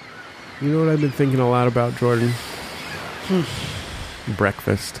 You know what I've been thinking a lot about, Jordan?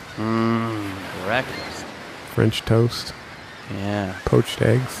 Breakfast. Breakfast. French toast. Yeah. Poached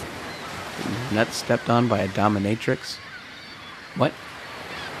eggs. Nuts stepped on by a dominatrix. What?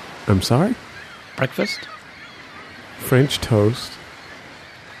 I'm sorry? Breakfast? French toast.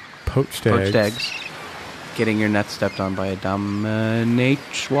 Poached eggs. Poached eggs. Getting your nuts stepped on by a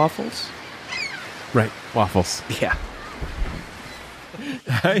dominatrix waffles? Right. Waffles. Yeah.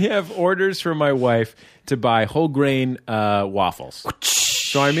 I have orders from my wife to buy whole grain waffles.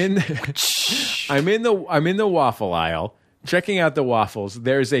 So I'm in the waffle aisle checking out the waffles.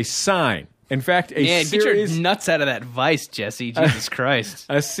 There's a sign. In fact, Get your nuts out of that vice, Jesse. Jesus Christ.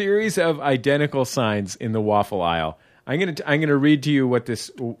 A series of identical signs in the waffle aisle. I'm gonna read to you what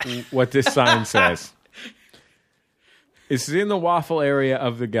this sign says. This is in the waffle area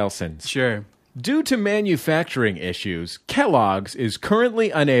of the Gelsons. Sure. Due to manufacturing issues, Kellogg's is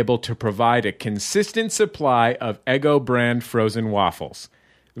currently unable to provide a consistent supply of Eggo brand frozen waffles.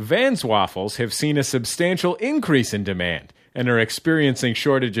 Vans waffles have seen a substantial increase in demand and are experiencing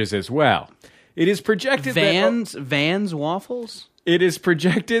shortages as well. It is projected Vans waffles? It is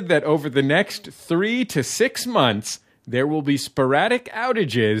projected that over the next 3 to 6 months, there will be sporadic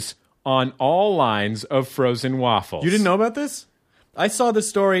outages on all lines of frozen waffles. You didn't know about this? I saw this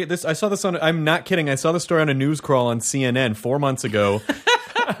story. I saw this on. I'm not kidding. I saw the story on a news crawl on CNN 4 months ago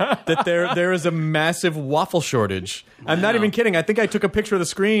that there is a massive waffle shortage. I'm not even kidding. I think I took a picture of the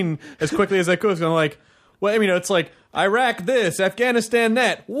screen as quickly as I could. So I'm like, well, I mean, it's like Iraq this, Afghanistan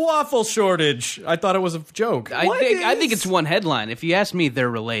that, waffle shortage. I thought it was a joke. I think it's one headline. If you ask me, they're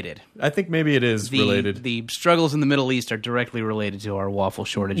related. I think maybe it is related. The struggles in the Middle East are directly related to our waffle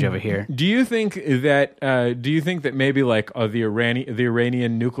shortage over here. Do you think that maybe like the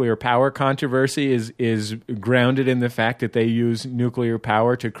Iranian nuclear power controversy is grounded in the fact that they use nuclear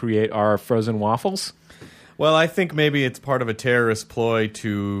power to create our frozen waffles? Well, I think maybe it's part of a terrorist ploy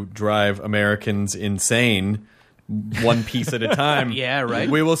to drive Americans insane, one piece at a time. Yeah, right.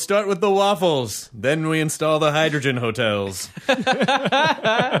 We will start with the waffles, then we install the hydrogen hotels.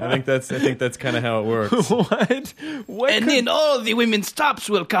 I think that's kind of how it works. What? And then all the women's tops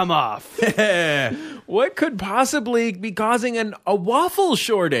will come off. What could possibly be causing a waffle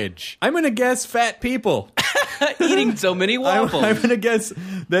shortage? I'm going to guess fat people. Eating so many waffles. I'm going to guess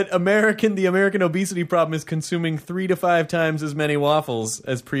that the American obesity problem is consuming 3 to 5 times as many waffles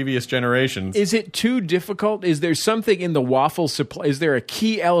as previous generations. Is it too difficult? Is there something in the waffle supply? Is there a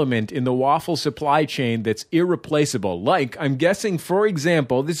key element in the waffle supply chain that's irreplaceable? Like, I'm guessing, for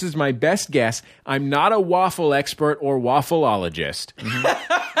example, this is my best guess. I'm not a waffle expert or waffleologist.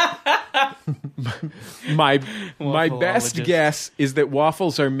 My best guess is that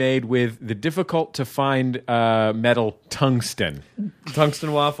waffles are made with the difficult to find metal tungsten.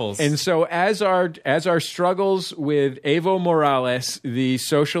 Tungsten waffles. And so as our struggles with Evo Morales, the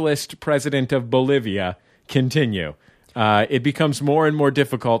socialist president of Bolivia, continue, it becomes more and more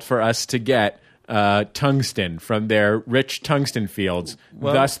difficult for us to get tungsten from their rich tungsten fields,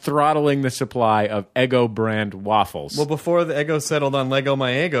 thus throttling the supply of Eggo brand waffles. Well, before the Eggo settled on Lego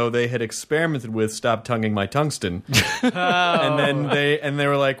My Ego, they had experimented with Stop Tonguing My Tungsten. And then they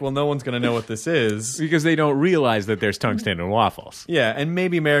were like, well, no one's going to know what this is. Because they don't realize that there's tungsten in waffles. Yeah, and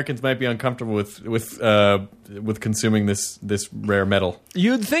maybe Americans might be uncomfortable with consuming this rare metal.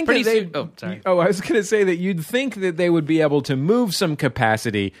 You'd think that they... I was going to say that you'd think that they would be able to move some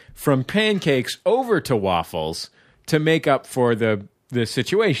capacity from pancakes over to waffles to make up for the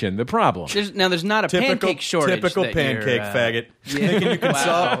situation, the problem. There's not a pancake shortage. Typical pancake faggot.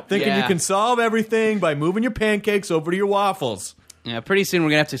 Yeah. Thinking you can solve everything by moving your pancakes over to your waffles. Yeah, pretty soon we're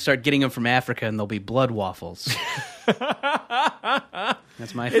going to have to start getting them from Africa, and they'll be blood waffles.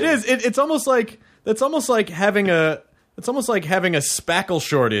 That's my It thing. is. It's almost like having a spackle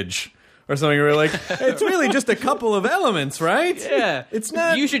shortage. Or something where you're like, it's really just a couple of elements, right? Yeah. It's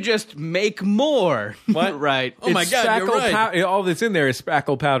not... You should just make more. What? Right. Oh my God, you're right. All that's in there is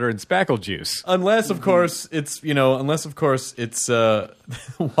spackle powder and spackle juice. Unless, of course, it's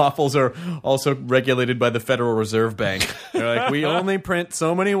waffles are also regulated by the Federal Reserve Bank. They're like, we only print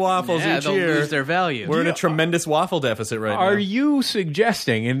so many waffles each they'll year. lose their value. We're in a tremendous waffle deficit right now. Are you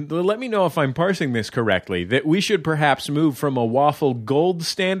suggesting, and let me know if I'm parsing this correctly, that we should perhaps move from a waffle gold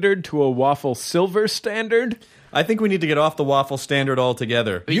standard to a waffle silver standard? I think we need to get off the waffle standard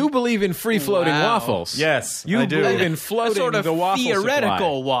altogether. You believe in free-floating waffles. Yes, you I do. believe in floating a sort of the waffle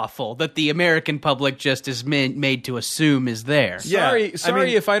theoretical supply. waffle that the American public just is made to assume is there. Sorry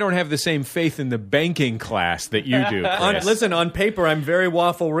if I don't have the same faith in the banking class that you do, Chris. Listen, on paper, I'm very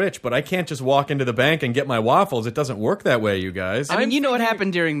waffle rich, but I can't just walk into the bank and get my waffles. It doesn't work that way, you guys. I mean, you know what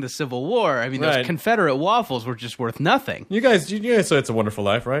happened during the Civil War. I mean, those Confederate waffles were just worth nothing. You guys so It's a Wonderful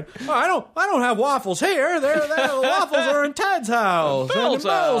Life, right? Oh, I don't have waffles here. The waffles are in Ted's house. Bill's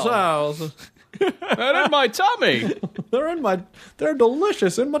house. They're in my tummy. They're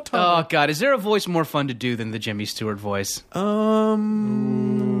delicious in my tummy. Oh, God. Is there a voice more fun to do than the Jimmy Stewart voice? No.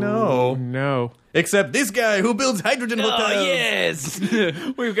 Except this guy who builds hydrogen hotels. Oh, yes.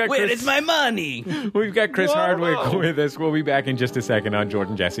 We've got Where is my money? We've got Chris Hardwick with us. We'll be back in just a second on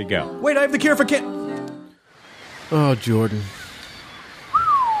Jordan Jesse Go. Wait, I have the cure for cancer. Oh, Jordan.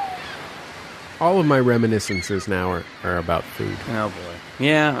 All of my reminiscences now are about food. Oh, boy.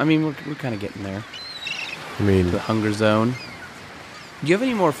 Yeah, I mean, we're kind of getting there. I mean... The hunger zone. Do you have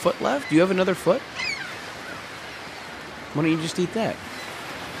any more foot left? Do you have another foot? Why don't you just eat that?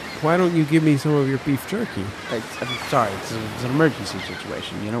 Why don't you give me some of your beef jerky? I'm sorry, it's an emergency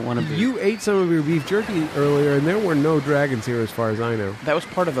situation. You don't want to be... You ate some of your beef jerky earlier, and there were no dragons here as far as I know. That was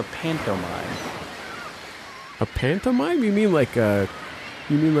part of a pantomime. A pantomime? You mean like an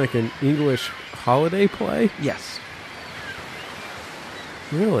English holiday play? Yes.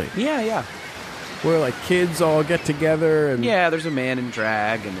 Really? Yeah. Where like kids all get together and... Yeah, there's a man in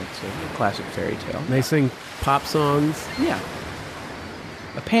drag, and it's a classic fairy tale. And they sing pop songs? Yeah.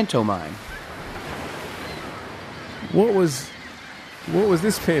 A pantomime. What was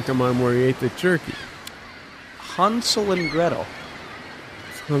this pantomime where you ate the jerky? Hansel and Gretel.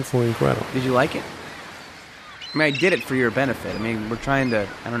 Hansel and Gretel. Did you like it? I mean, I did it for your benefit. I mean, we're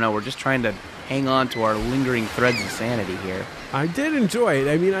just trying to hang on to our lingering threads of sanity here. I did enjoy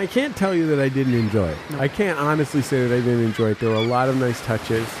it. I mean, I can't tell you that I didn't enjoy it. No. I can't honestly say that I didn't enjoy it. There were a lot of nice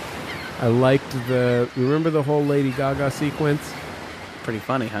touches. I liked remember the whole Lady Gaga sequence? Pretty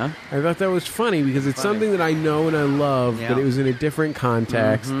funny, huh? I thought that was funny because it's something that I know and I love, but it was in a different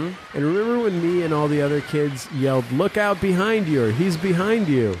context. Mm-hmm. And remember when me and all the other kids yelled, "Look out behind you," or "He's behind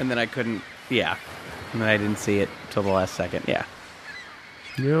you." And then I couldn't, and then I didn't see it till the last second,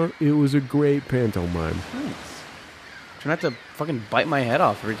 You know, it was a great pantomime. Thanks. Try not to fucking bite my head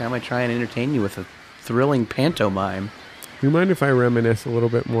off every time I try and entertain you with a thrilling pantomime. Do you mind if I reminisce a little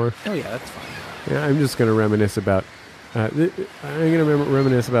bit more? Oh, yeah, that's fine. Yeah, I'm just going to reminisce about... I'm going to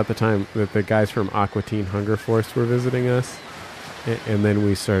reminisce about the time that the guys from Aqua Teen Hunger Force were visiting us. And then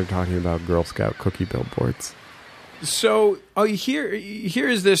we started talking about Girl Scout cookie billboards. So here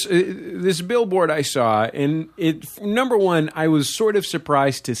is this billboard I saw, and number one, I was sort of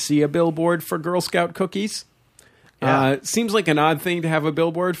surprised to see a billboard for Girl Scout cookies. Yeah. Seems like an odd thing to have a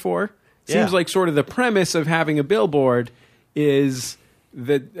billboard for. Seems like sort of the premise of having a billboard is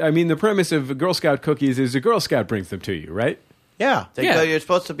that, I mean, the premise of Girl Scout cookies is a Girl Scout brings them to you, right? Yeah, Yeah. you're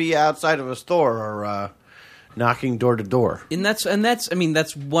supposed to be outside of a store or knocking door to door. And that's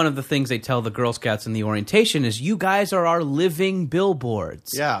one of the things they tell the Girl Scouts in the orientation is you guys are our living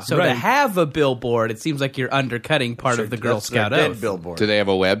billboards. Yeah. So Right. to have a billboard, it seems like you're undercutting part of the Girl Scout dead oath. billboard. Do they have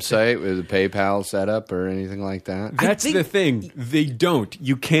a website with a PayPal setup or anything like that? That's the thing. They don't.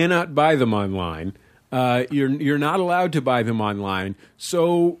 You cannot buy them online. You're not allowed to buy them online.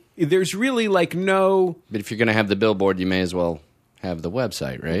 So there's really like no... But if you're going to have the billboard, you may as well have the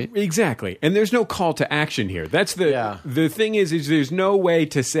website, right? Exactly. And there's no call to action here. That's the thing is there's no way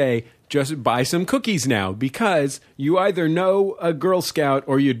to say just buy some cookies now because you either know a Girl Scout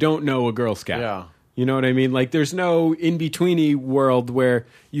or you don't know a Girl Scout. Yeah. You know what I mean? Like there's no in-betweeny world where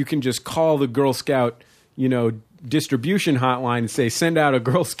you can just call the Girl Scout, distribution hotline and say, send out a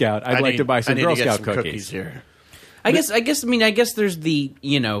Girl Scout. I'd like to buy some Girl Scout cookies here. I guess there's the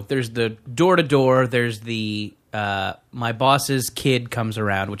there's the door to door. There's the my boss's kid comes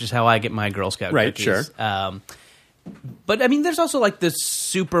around, which is how I get my Girl Scout Right, cookies. sure. But I mean, there's also like the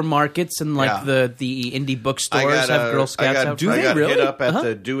supermarkets and like the indie bookstores have Girl Scouts out. Do they got really? hit up at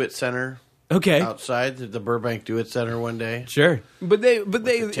the Do It Center. Okay. Outside the Burbank Do It Center one day. Sure. But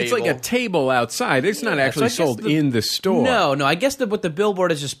it's like a table outside. It's not actually so I guess sold in the store. No. I guess what the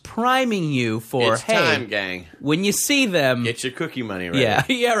billboard is just priming you for, It's hey, time, gang. when you see them, Get your cookie money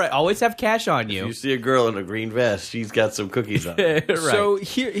ready. yeah, right. Always have cash on If you. you see a girl in a green vest, she's got some cookies on her. Right. So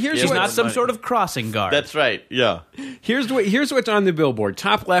here's She's what, not some money. sort of crossing guard. That's right, yeah. here's what's on the billboard.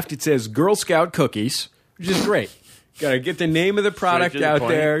 Top left, it says Girl Scout cookies, which is great. Got to get the name of the product to the out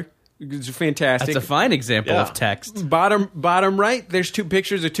point. there. It's fantastic. That's a fine example Yeah. of text. Bottom right, there's two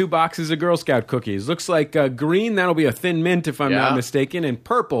pictures of two boxes of Girl Scout cookies. Looks like green, that'll be a Thin Mint if I'm not Yeah. mistaken, and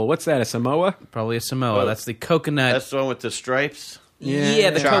purple, what's that, a Samoa? Probably a Samoa. Oh, That's the coconut. That's the one with the stripes.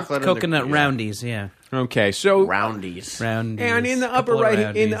 yeah, the Chocolate and the- coconut yeah. roundies. Yeah, Okay, so Roundies. roundies. and in the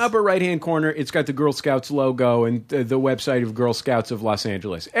upper right hand corner, it's got the Girl Scouts logo and the website of Girl Scouts of Los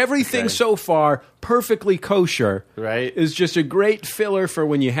Angeles. Everything Okay. so far perfectly kosher. Right. Is just a great filler for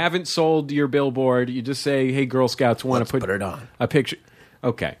when you haven't sold your billboard. You just say, "Hey, Girl Scouts, want to Let's put it on." a picture?"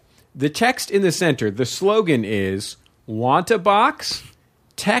 Okay. The text in the center. The slogan is "Want a box?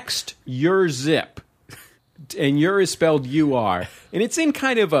 Text your zip." And your is spelled U-R. And it's in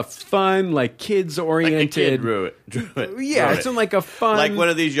kind of a fun, like kids-oriented... Like a kid drew it. Yeah, Wrote it's it. in like a fun... Like one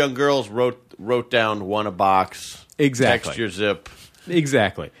of these young girls wrote down "want a box." Exactly. Text your zip.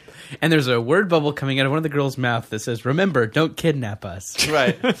 Exactly. And there's a word bubble coming out of one of the girls' mouth that says, "Remember, don't kidnap us.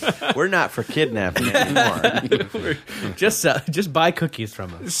 Right. We're not for kidnapping anymore. Just buy cookies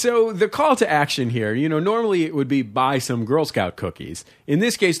from us." So the call to action here, normally it would be buy some Girl Scout cookies. In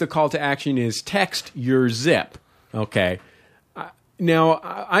this case, the call to action is text your zip. Okay. Now,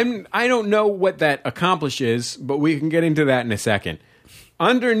 I don't know what that accomplishes, but we can get into that in a second.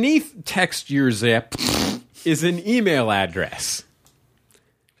 Underneath text your zip is an email address.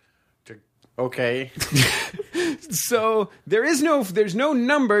 Okay. So there's no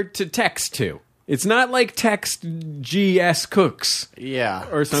number to text to. It's not like text GS Cooks Yeah.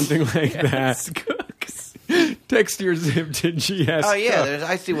 or something like that. Cooks. Text your zip to GS. Oh yeah. Cooks.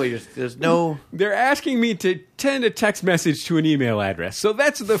 I see what there's no. They're asking me to send a text message to an email address. So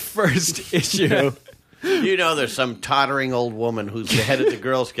that's the first issue. There's some tottering old woman who's the head of the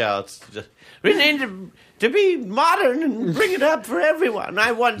Girl Scouts. We need to be modern and bring it up for everyone.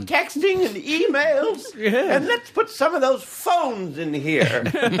 I want texting and emails, and let's put some of those phones in here.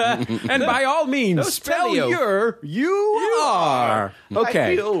 And by all means, spell spellio. your you-are. Okay.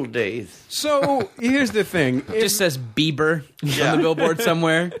 Like the old days. So here's the thing. It just says Bieber on the billboard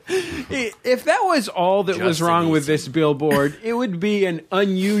somewhere. If that was all that was wrong with this billboard, it would be an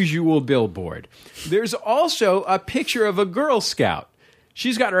unusual billboard. There's also a picture of a Girl Scout.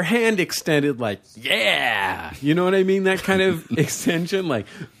 She's got her hand extended like, yeah. You know what I mean? That kind of extension, like,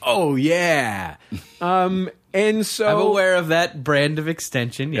 oh, yeah. And so... I'm aware of that brand of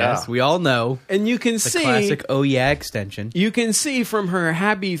extension, yes. Yeah. We all know. And you can The see... classic oh yeah extension. You can see from her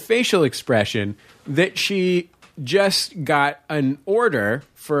happy facial expression that she just got an order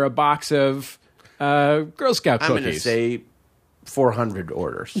for a box of Girl Scout I'm cookies. going to say 400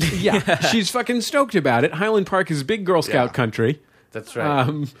 orders. Yeah, she's fucking stoked about it. Highland Park is big Girl Scout Yeah. country. That's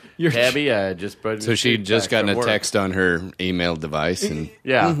right. Tabby, So she'd just gotten a text on her email device, and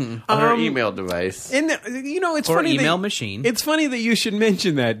on her email device. And it's Or funny. email machine. It's funny that you should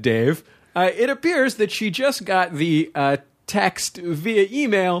mention that, Dave. It appears that she just got the text via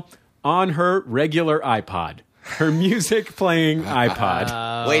email on her regular iPod. her music playing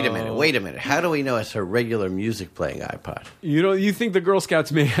iPod. Wait a minute. How do we know it's her regular music playing iPod? You think the Girl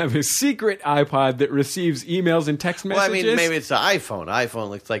Scouts may have a secret iPod that receives emails and text messages? Well, I mean, maybe it's the iPhone. iPhone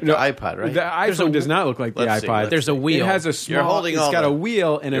looks like the iPod, right? The iPhone does not look like the iPod. There's a wheel. It has a small. It's got a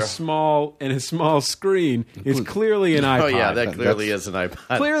wheel and a small screen. It's clearly an iPod. Oh yeah, that clearly is an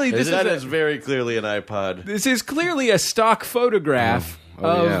iPod. Clearly, that is very clearly an iPod. This is clearly a stock photograph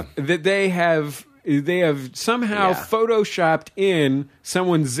that they have somehow photoshopped in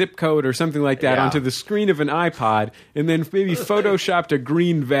someone's zip code or something like that onto the screen of an iPod, and then maybe photoshopped a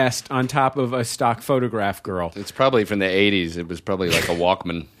green vest on top of a stock photograph girl. It's probably from the 80s. It was probably like a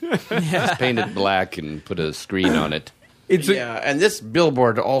Walkman. It's painted black and put a screen on it. And this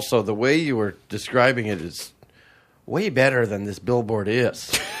billboard also, the way you were describing it is way better than this billboard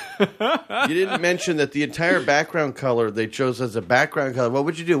is. You didn't mention that the entire background color they chose as a background color. What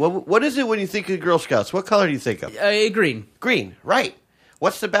would you do? What is it when you think of Girl Scouts? What color do you think of? Green. Green, right.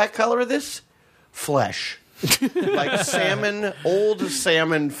 What's the back color of this? Flesh. Like old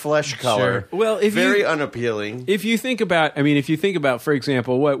salmon flesh color. Sure. Well, very unappealing. If you think about, for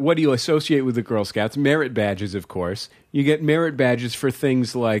example, what do you associate with the Girl Scouts? Merit badges, of course. You get merit badges for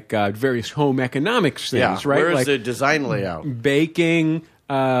things like various home economics things, right? Where's like the design layout? Baking.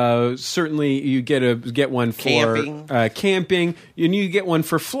 Certainly, you get one for camping, and you get one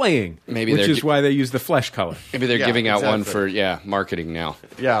for flaying, which is why they use the flesh color. Maybe they're giving out one for marketing now.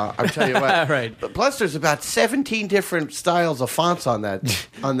 Yeah, I'll tell you what. Right. Plus, there's about 17 different styles of fonts on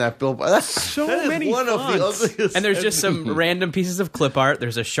that billboard. That's that many one fonts. Of the ugliest. And there's just some random pieces of clip art.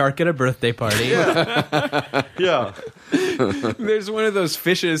 There's a shark at a birthday party. Yeah. There's one of those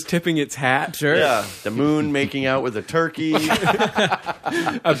fishes tipping its hat. Sure. Yeah. The moon making out with a turkey.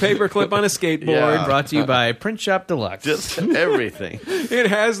 A paperclip on a skateboard. Brought to you by Print Shop Deluxe. Just everything. It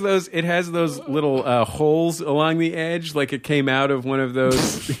has those little holes along the edge, like it came out of one of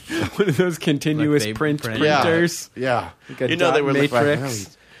those continuous like printers. Yeah. Like they were matrix.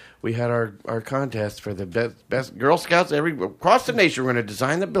 Like, we had our contest for the best Girl Scouts across the nation. We're going to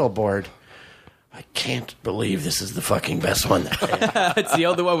design the billboard. I can't believe this is the fucking best one. It's the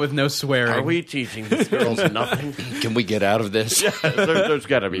other one with no swearing. Are we teaching these girls nothing? Can we get out of this? Yeah, there's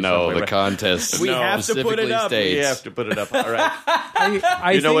got to be no, the contest. We have to put it up. States. We have to put it up. All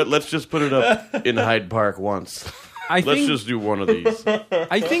right. You know what? Let's just put it up in Hyde Park once. Let's just do one of these.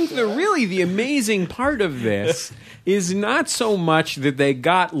 I think the amazing part of this is not so much that they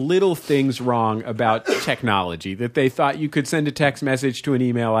got little things wrong about technology, that they thought you could send a text message to an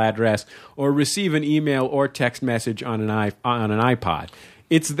email address or receive an email or text message on an iPod.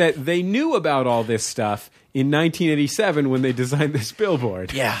 It's that they knew about all this stuff in 1987 when they designed this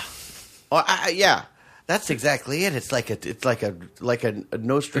billboard. Yeah. Well, yeah. That's exactly it. It's like a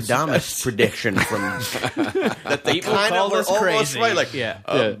Nostradamus prediction from that they People kind call of us were crazy. almost right. Like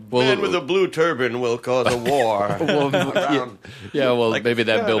man with a blue turban will cause a war. Maybe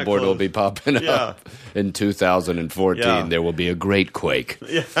that billboard will be popping up in 2014. Yeah. There will be a great quake.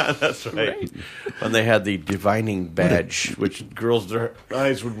 Yeah, that's right. When they had the divining badge, which girls their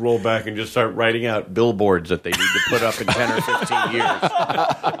eyes would roll back and just start writing out billboards that they need to put up in 10 or 15 years.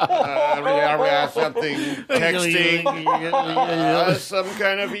 Something. Texting, some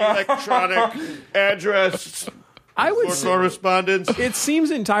kind of electronic address. I would say correspondence. It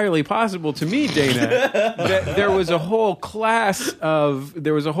seems entirely possible to me, Dana, that there was a whole class of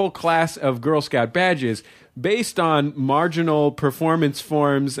Girl Scout badges based on marginal performance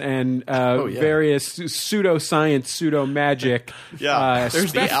forms and various pseudoscience, pseudo-magic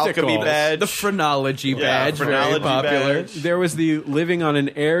there's the alchemy badge. The phrenology badge, very popular. Badge. There was the living on an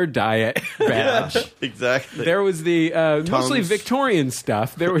air diet badge. Exactly. There was the mostly Victorian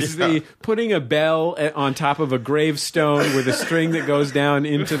stuff. There was the putting a bell on top of a gravestone with a string that goes down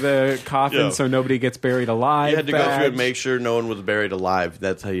into the coffin so nobody gets buried alive. You had to go through and make sure no one was buried alive.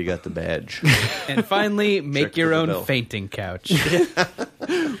 That's how you got the badge. And finally, make your own fainting couch.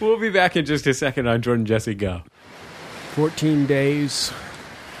 We'll be back in just a second on Jordan Jesse Go. 14 days,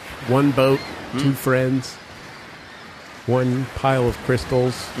 one boat, two friends, one pile of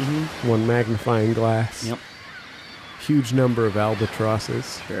crystals, one magnifying glass. Yep. Huge number of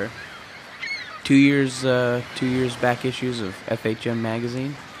albatrosses. Sure. 2 years back issues of FHM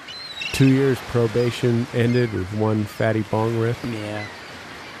magazine. 2 years probation ended with one fatty bong rip. Yeah.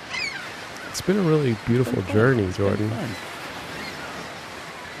 It's been a really beautiful journey, Jordan.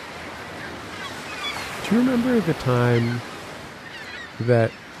 Do you remember the time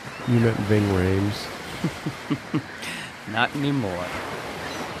that you met Ving Rhames? Not anymore.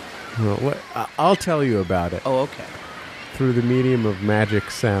 Well, I'll tell you about it. Oh, okay. through the medium of magic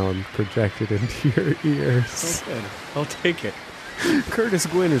sound projected into your ears. Oh, good. I'll take it. Curtis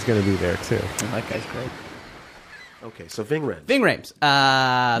Gwynn is going to be there, too. That guy's great. Okay, so Ving Rhames. Ving Rhames.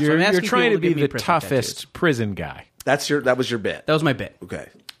 You're trying to be the prison toughest tattoos. prison guy. That was your bit. That was my bit. Okay.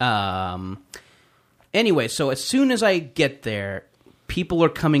 Anyway, so as soon as I get there, people are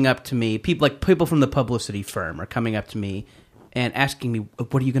coming up to me. People from the publicity firm are coming up to me and asking me,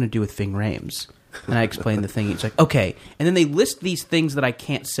 "What are you going to do with Ving Rhames?" And I explain the thing. It's like, okay. And then they list these things that I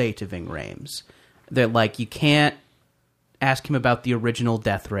can't say to Ving Rhames. They're like, you can't ask him about the original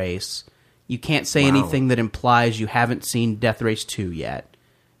Death Race. You can't say anything that implies you haven't seen Death Race 2 yet.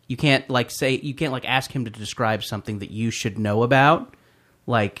 You can't ask him to describe something that you should know about.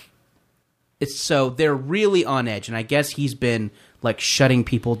 So they're really on edge, and I guess he's been shutting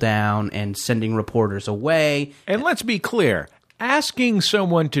people down and sending reporters away. And let's be clear. Asking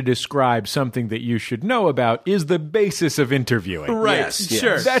someone to describe something that you should know about is the basis of interviewing. Right. Yes.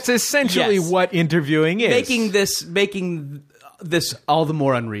 Sure. That's essentially what interviewing is. Making this all the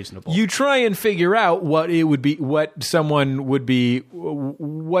more unreasonable. You try and figure out what someone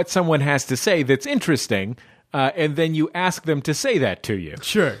has to say that's interesting, and then you ask them to say that to you.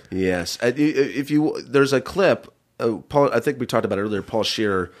 Sure. Yes. There's a clip. Paul, I think we talked about it earlier. Paul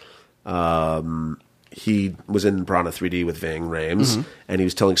Scheer. He was in Piranha 3D with Ving Rhames, and he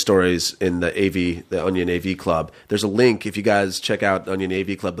was telling stories in the Onion AV Club. There's a link, if you guys check out Onion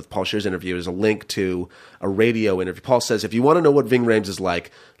AV Club with Paul Scheer's interview, there's a link to a radio interview. Paul says, if you want to know what Ving Rhames is like,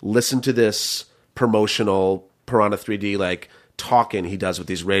 listen to this promotional Piranha 3D talking he does with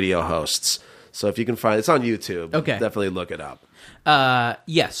these radio hosts. So if you can find it's on YouTube. Okay. Definitely look it up.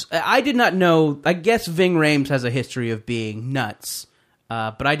 Yes. I did not know. I guess Ving Rhames has a history of being nuts,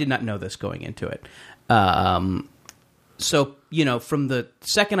 but I did not know this going into it. So, from the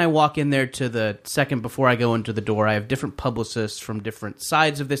second I walk in there to the second before I go into the door, I have different publicists from different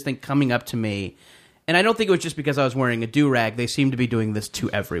sides of this thing coming up to me. And I don't think it was just because I was wearing a do-rag. They seem to be doing this to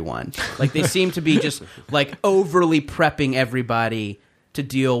everyone. They seem to be just, overly prepping everybody to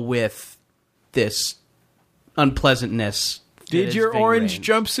deal with this unpleasantness. Did your orange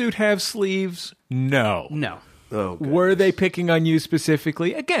jumpsuit have sleeves? No. No. Oh, goodness. Were they picking on you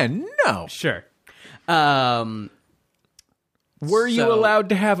specifically? Again, no. Sure. Were you allowed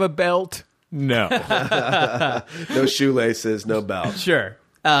to have a belt? No. No shoelaces, no belt. Sure.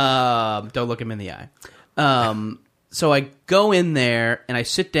 Don't look him in the eye. So I go in there and I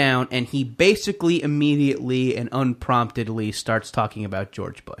sit down, and he basically immediately and unpromptedly starts talking about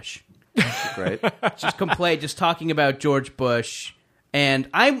George Bush. Great. Just talking about George Bush. And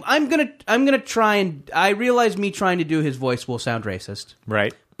I'm gonna try and I realize me trying to do his voice will sound racist.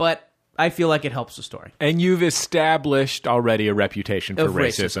 Right. But I feel like it helps the story. And you've established already a reputation for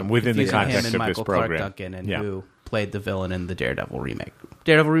racism within the context him and of this Michael program. Clark Duncan, who played the villain in the Daredevil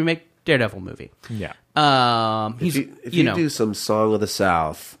movie. Yeah. If you do some Song of the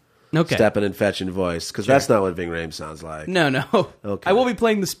South, stepping and fetching voice, because that's not what Ving Rhames sounds like. No. Okay. I will be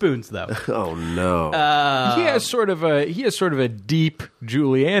playing the spoons though. Oh no. He has sort of a deep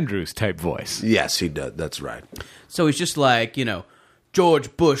Julie Andrews type voice. Yes, he does. That's right. So he's just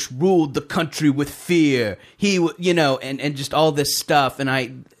George Bush ruled the country with fear. He, and just all this stuff, and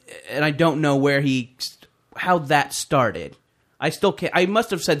I don't know how that started. I still can't. I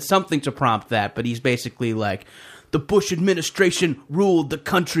must have said something to prompt that, but he's basically the Bush administration ruled the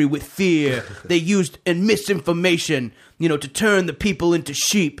country with fear. They used misinformation, to turn the people into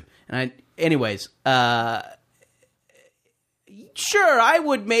sheep. Sure, I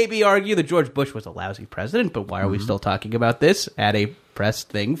would maybe argue that George Bush was a lousy president, but why are we still talking about this at a press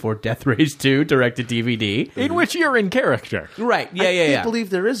thing for Death Race 2 direct-to-DVD? In which you're in character. Right, yeah. I can't believe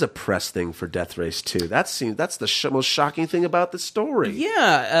there is a press thing for Death Race 2. That's the most shocking thing about the story.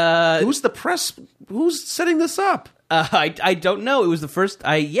 Yeah. Who's the press? Who's setting this up? I don't know. It was the first.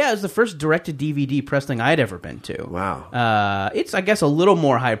 It was the first direct-to-DVD press thing I'd ever been to. Wow. It's, I guess, a little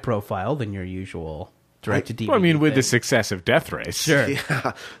more high-profile than your usual direct-to-DVD. Well, I mean, with the success of Death Race. Sure.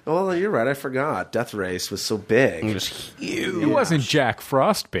 Yeah. Well, you're right. I forgot. Death Race was so big. It was huge. It wasn't Jack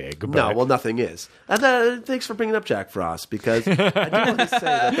Frost big. But... No, well, nothing is. And thanks for bringing up Jack Frost, because I do want to say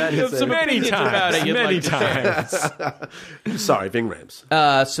that is some opinions about it. Many times. Sorry, Ving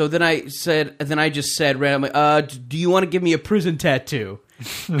Rhames. So then I just said randomly, do you want to give me a prison tattoo?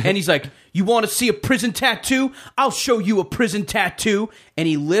 And he's like, you want to see a prison tattoo? I'll show you a prison tattoo. And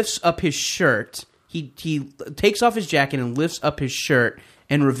he lifts up his shirt. He takes off his jacket and lifts up his shirt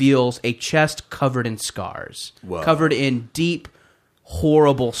and reveals a chest covered in scars. Whoa. Covered in deep,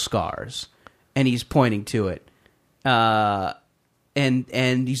 horrible scars. And he's pointing to it. And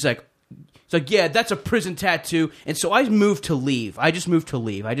he's like, It's like, yeah, that's a prison tattoo. And so I moved to leave. I just moved to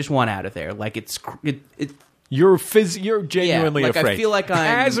leave. I just want out of there. Like, You're genuinely like afraid. I feel like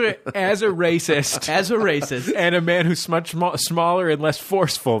I'm as a racist, as a racist, and a man who's much smaller and less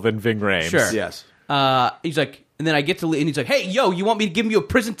forceful than Ving Rhames. Sure. Yes. He's like, and then I get to leave, and he's like, hey, yo, you want me to give you a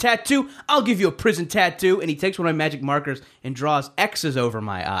prison tattoo? I'll give you a prison tattoo. And he takes one of my magic markers and draws X's over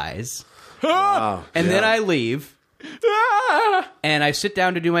my eyes. Wow. And then I leave, and I sit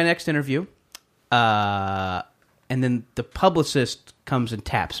down to do my next interview. And then the publicist comes and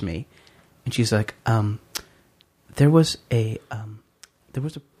taps me, and she's like, there was a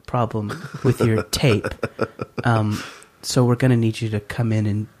problem with your tape. So we're gonna need you to come in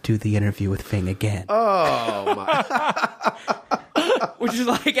and do the interview with Ving again. Oh my! Which is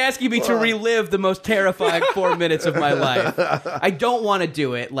like asking me to relive the most terrifying 4 minutes of my life. I don't want to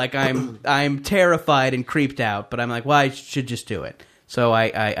do it. Like I'm terrified and creeped out, but I'm like, well, I should just do it. So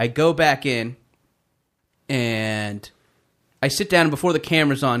I go back in, and I sit down, and before the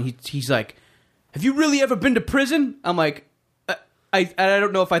camera's on, he's like, have you really ever been to prison? I'm like, I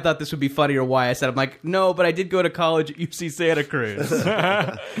don't know if I thought this would be funny or why I said, I'm like, no, but I did go to college at UC Santa Cruz.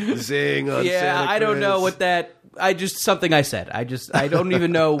 Zing on yeah, Santa I don't Cruz. know what that. Something I said. I don't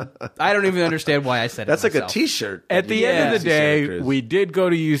even know. I don't even understand why I said That's it. That's like a T-shirt. At the end of the day, Cruz. we did go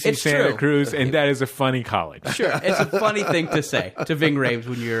to UC It's Santa true. Cruz, and that is a funny college. Sure, it's a funny thing to say to Ving Rhames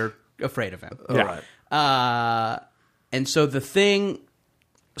when you're afraid of him. Yeah. Right. And so the thing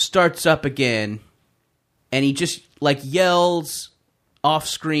starts up again, and he just like yells off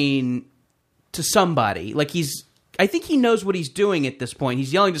screen to somebody. Like I think he knows what he's doing at this point.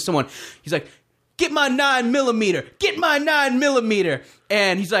 He's yelling to someone. He's like, get my 9mm, get my 9mm.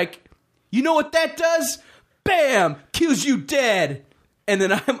 And he's like, you know what that does? Bam, kills you dead. And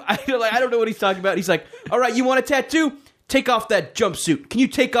then I don't know what he's talking about. He's like, all right, you want a tattoo? Take off that jumpsuit. Can you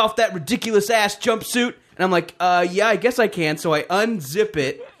take off that ridiculous ass jumpsuit? And I'm like, yeah, I guess I can. So I unzip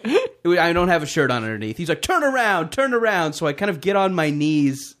it. I don't have a shirt on underneath. He's like, turn around. So I kind of get on my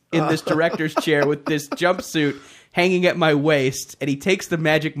knees in this director's chair with this jumpsuit hanging at my waist. And he takes the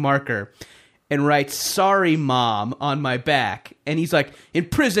magic marker and writes, sorry, Mom, on my back. And he's like, in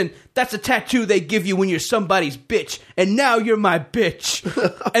prison, that's a tattoo they give you when you're somebody's bitch. And now you're my bitch.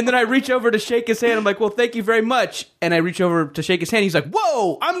 And then I reach over to shake his hand. I'm like, well, thank you very much. And I reach over to shake his hand. He's like,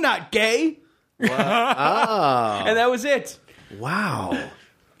 whoa, I'm not gay. Wow. And that was it. Wow.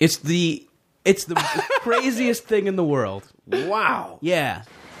 It's the craziest thing in the world. Wow. Yeah.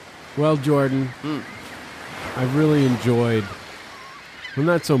 Well, Jordan, I really enjoyed, well,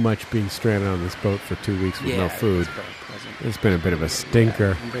 not so much being stranded on this boat for 2 weeks with no food. It's been a bit of a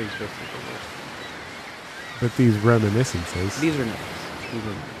stinker. But these reminiscences. These are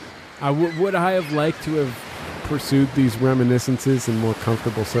nice. Would I have liked to have pursued these reminiscences in more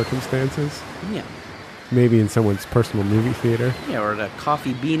comfortable circumstances? Yeah. Maybe in someone's personal movie theater. Yeah, or a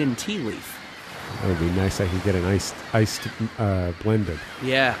coffee bean and tea leaf. That would be nice. I could get an iced blended.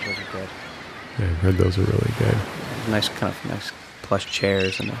 Yeah, those are good. Yeah, I heard those are really good. Nice plush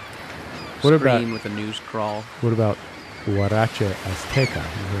chairs and a What screen about- with a news crawl. What about Huarache Azteca in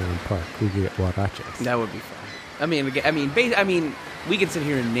Highland Park? We could get huaraches. That would be fun. I mean, we can sit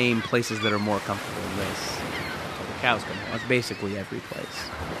here and name places that are more comfortable than this. So the cows come home. It's basically every place.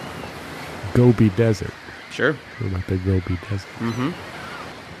 Gobi Desert. Sure. What about the Gobi Desert? Mm-hmm.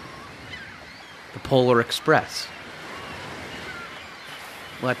 The Polar Express.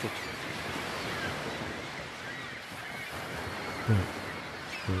 What?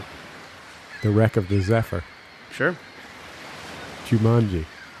 The wreck of the Zephyr. Sure. Jumanji.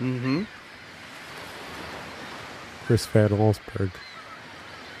 Mm-hmm. Chris Van Allsburg.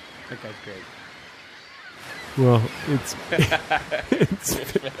 That guy's great. Well, it's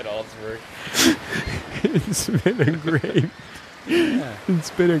been a great. Yeah.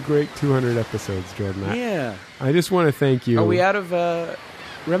 It's been a great 200 episodes, Jordan. Yeah. I just want to thank you. Are we out of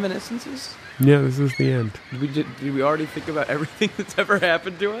reminiscences? Yeah, this is the end. Did we already think about everything that's ever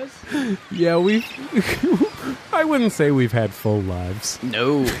happened to us? Yeah, I wouldn't say we've had full lives.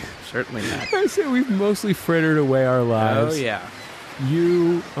 No, certainly not. I say we've mostly frittered away our lives. Oh, yeah.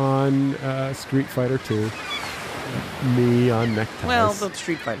 You on Street Fighter 2. Me on Neckties. Well, the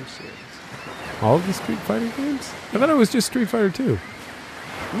Street Fighter series. All of the Street Fighter games? I thought it was just Street Fighter 2.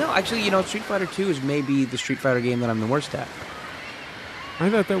 No, actually, Street Fighter 2 is maybe the Street Fighter game that I'm the worst at. I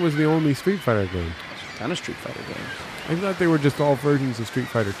thought that was the only Street Fighter game. There's a ton of Street Fighter games. I thought they were just all versions of Street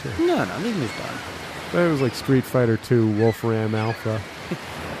Fighter 2. No, they moved on. I thought it was like Street Fighter 2 Wolfram Alpha.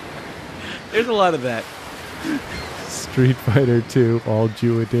 There's a lot of that. Street Fighter 2 All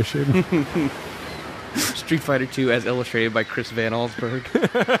Jew Edition. Street Fighter 2 as illustrated by Chris Van Allsburg.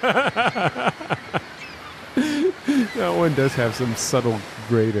 That one does have some subtle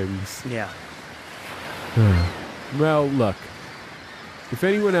gratings. Yeah. Well, look. If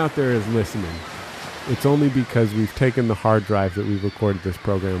anyone out there is listening, it's only because we've taken the hard drive that we've recorded this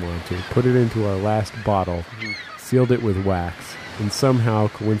program onto, put it into our last bottle, sealed it with wax, and somehow,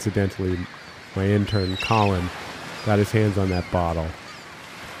 coincidentally, my intern, Colin, got his hands on that bottle,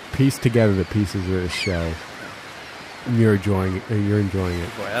 pieced together the pieces of this show, and you're enjoying it.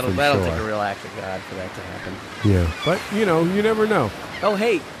 Boy, that'll take a real act of God for that to happen. Yeah, but, you never know. Oh,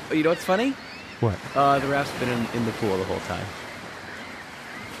 hey, you know what's funny? What? The ref's been in the pool the whole time.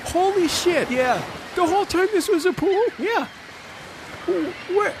 Holy shit! Yeah. The whole time this was a pool? Yeah.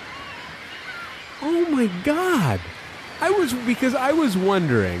 Where? Oh my God! Because I was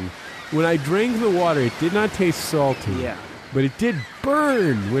wondering, when I drank the water, it did not taste salty. Yeah. But it did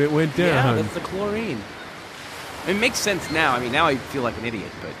burn when it went down. Yeah, that's the chlorine. It makes sense now. I mean, now I feel like an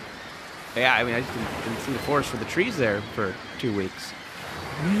idiot, but yeah, I mean, I just didn't see the forest for the trees there for 2 weeks.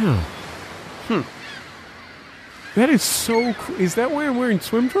 Yeah. That is so cool. Is that why I'm wearing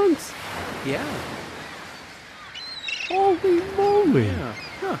swim trunks? Yeah. Holy moly. Yeah.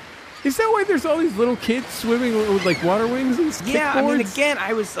 Huh. Is that why there's all these little kids swimming with like water wings and kickboards? Yeah, I mean, again,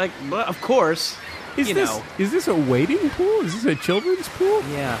 I was like, well, of course. Is this a wading pool? Is this a children's pool?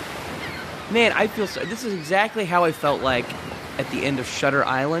 Yeah. Man, I feel so. This is exactly how I felt like at the end of Shutter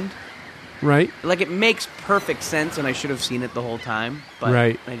Island. Right. Like, it makes perfect sense, and I should have seen it the whole time. But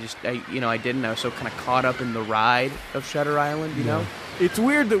right. I didn't. I was so kind of caught up in the ride of Shutter Island, you know? It's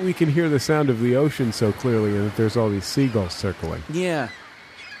weird that we can hear the sound of the ocean so clearly and that there's all these seagulls circling. Yeah.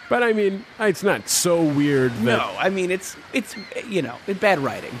 But, I mean, it's not so weird that... No, I mean, it's bad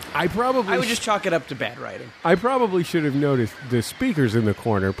writing. I would just chalk it up to bad writing. I probably should have noticed the speakers in the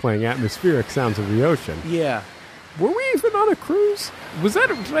corner playing atmospheric sounds of the ocean. Yeah. Were we even on a cruise?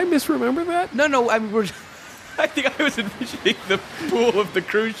 Did I misremember that? No, I mean, I think I was envisioning the pool of the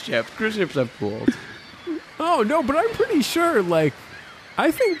cruise ships. Cruise ships have pools. Oh, no, but I'm pretty sure, like,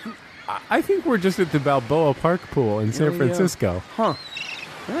 I think we're just at the Balboa Park pool in San Francisco. Huh.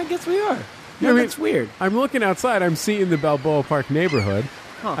 Well, I guess we are. Yeah, I mean, that's weird. I'm looking outside. I'm seeing the Balboa Park neighborhood.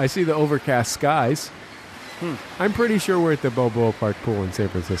 Huh. I see the overcast skies. I'm pretty sure we're at the Balboa Park pool in San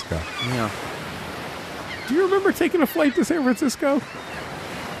Francisco. Yeah. Do you remember taking a flight to San Francisco?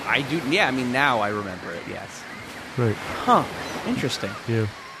 I do. Yeah, I mean, now I remember it, yes. Right. Huh. Interesting. Yeah.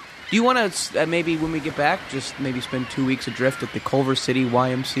 Do you want to, maybe when we get back, just maybe spend 2 weeks adrift at the Culver City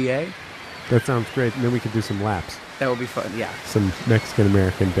YMCA? That sounds great. And then we could do some laps. That would be fun, yeah. Some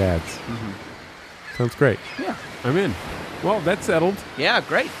Mexican-American dads. Mm-hmm. Sounds great. Yeah. I'm in. Well, that's settled. Yeah,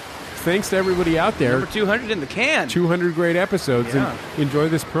 great. Thanks to everybody out there. Number 200 in the can. 200 great episodes. Yeah. And enjoy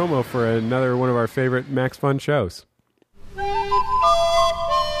this promo for another one of our favorite Max Fun shows.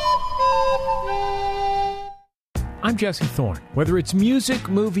 I'm Jesse Thorne. Whether it's music,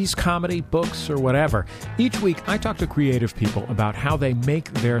 movies, comedy, books, or whatever, each week I talk to creative people about how they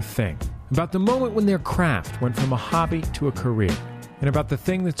make their thing, about the moment when their craft went from a hobby to a career, and about the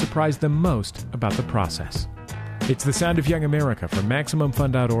thing that surprised them most about the process. It's The Sound of Young America from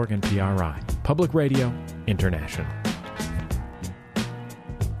MaximumFun.org and PRI, Public Radio International.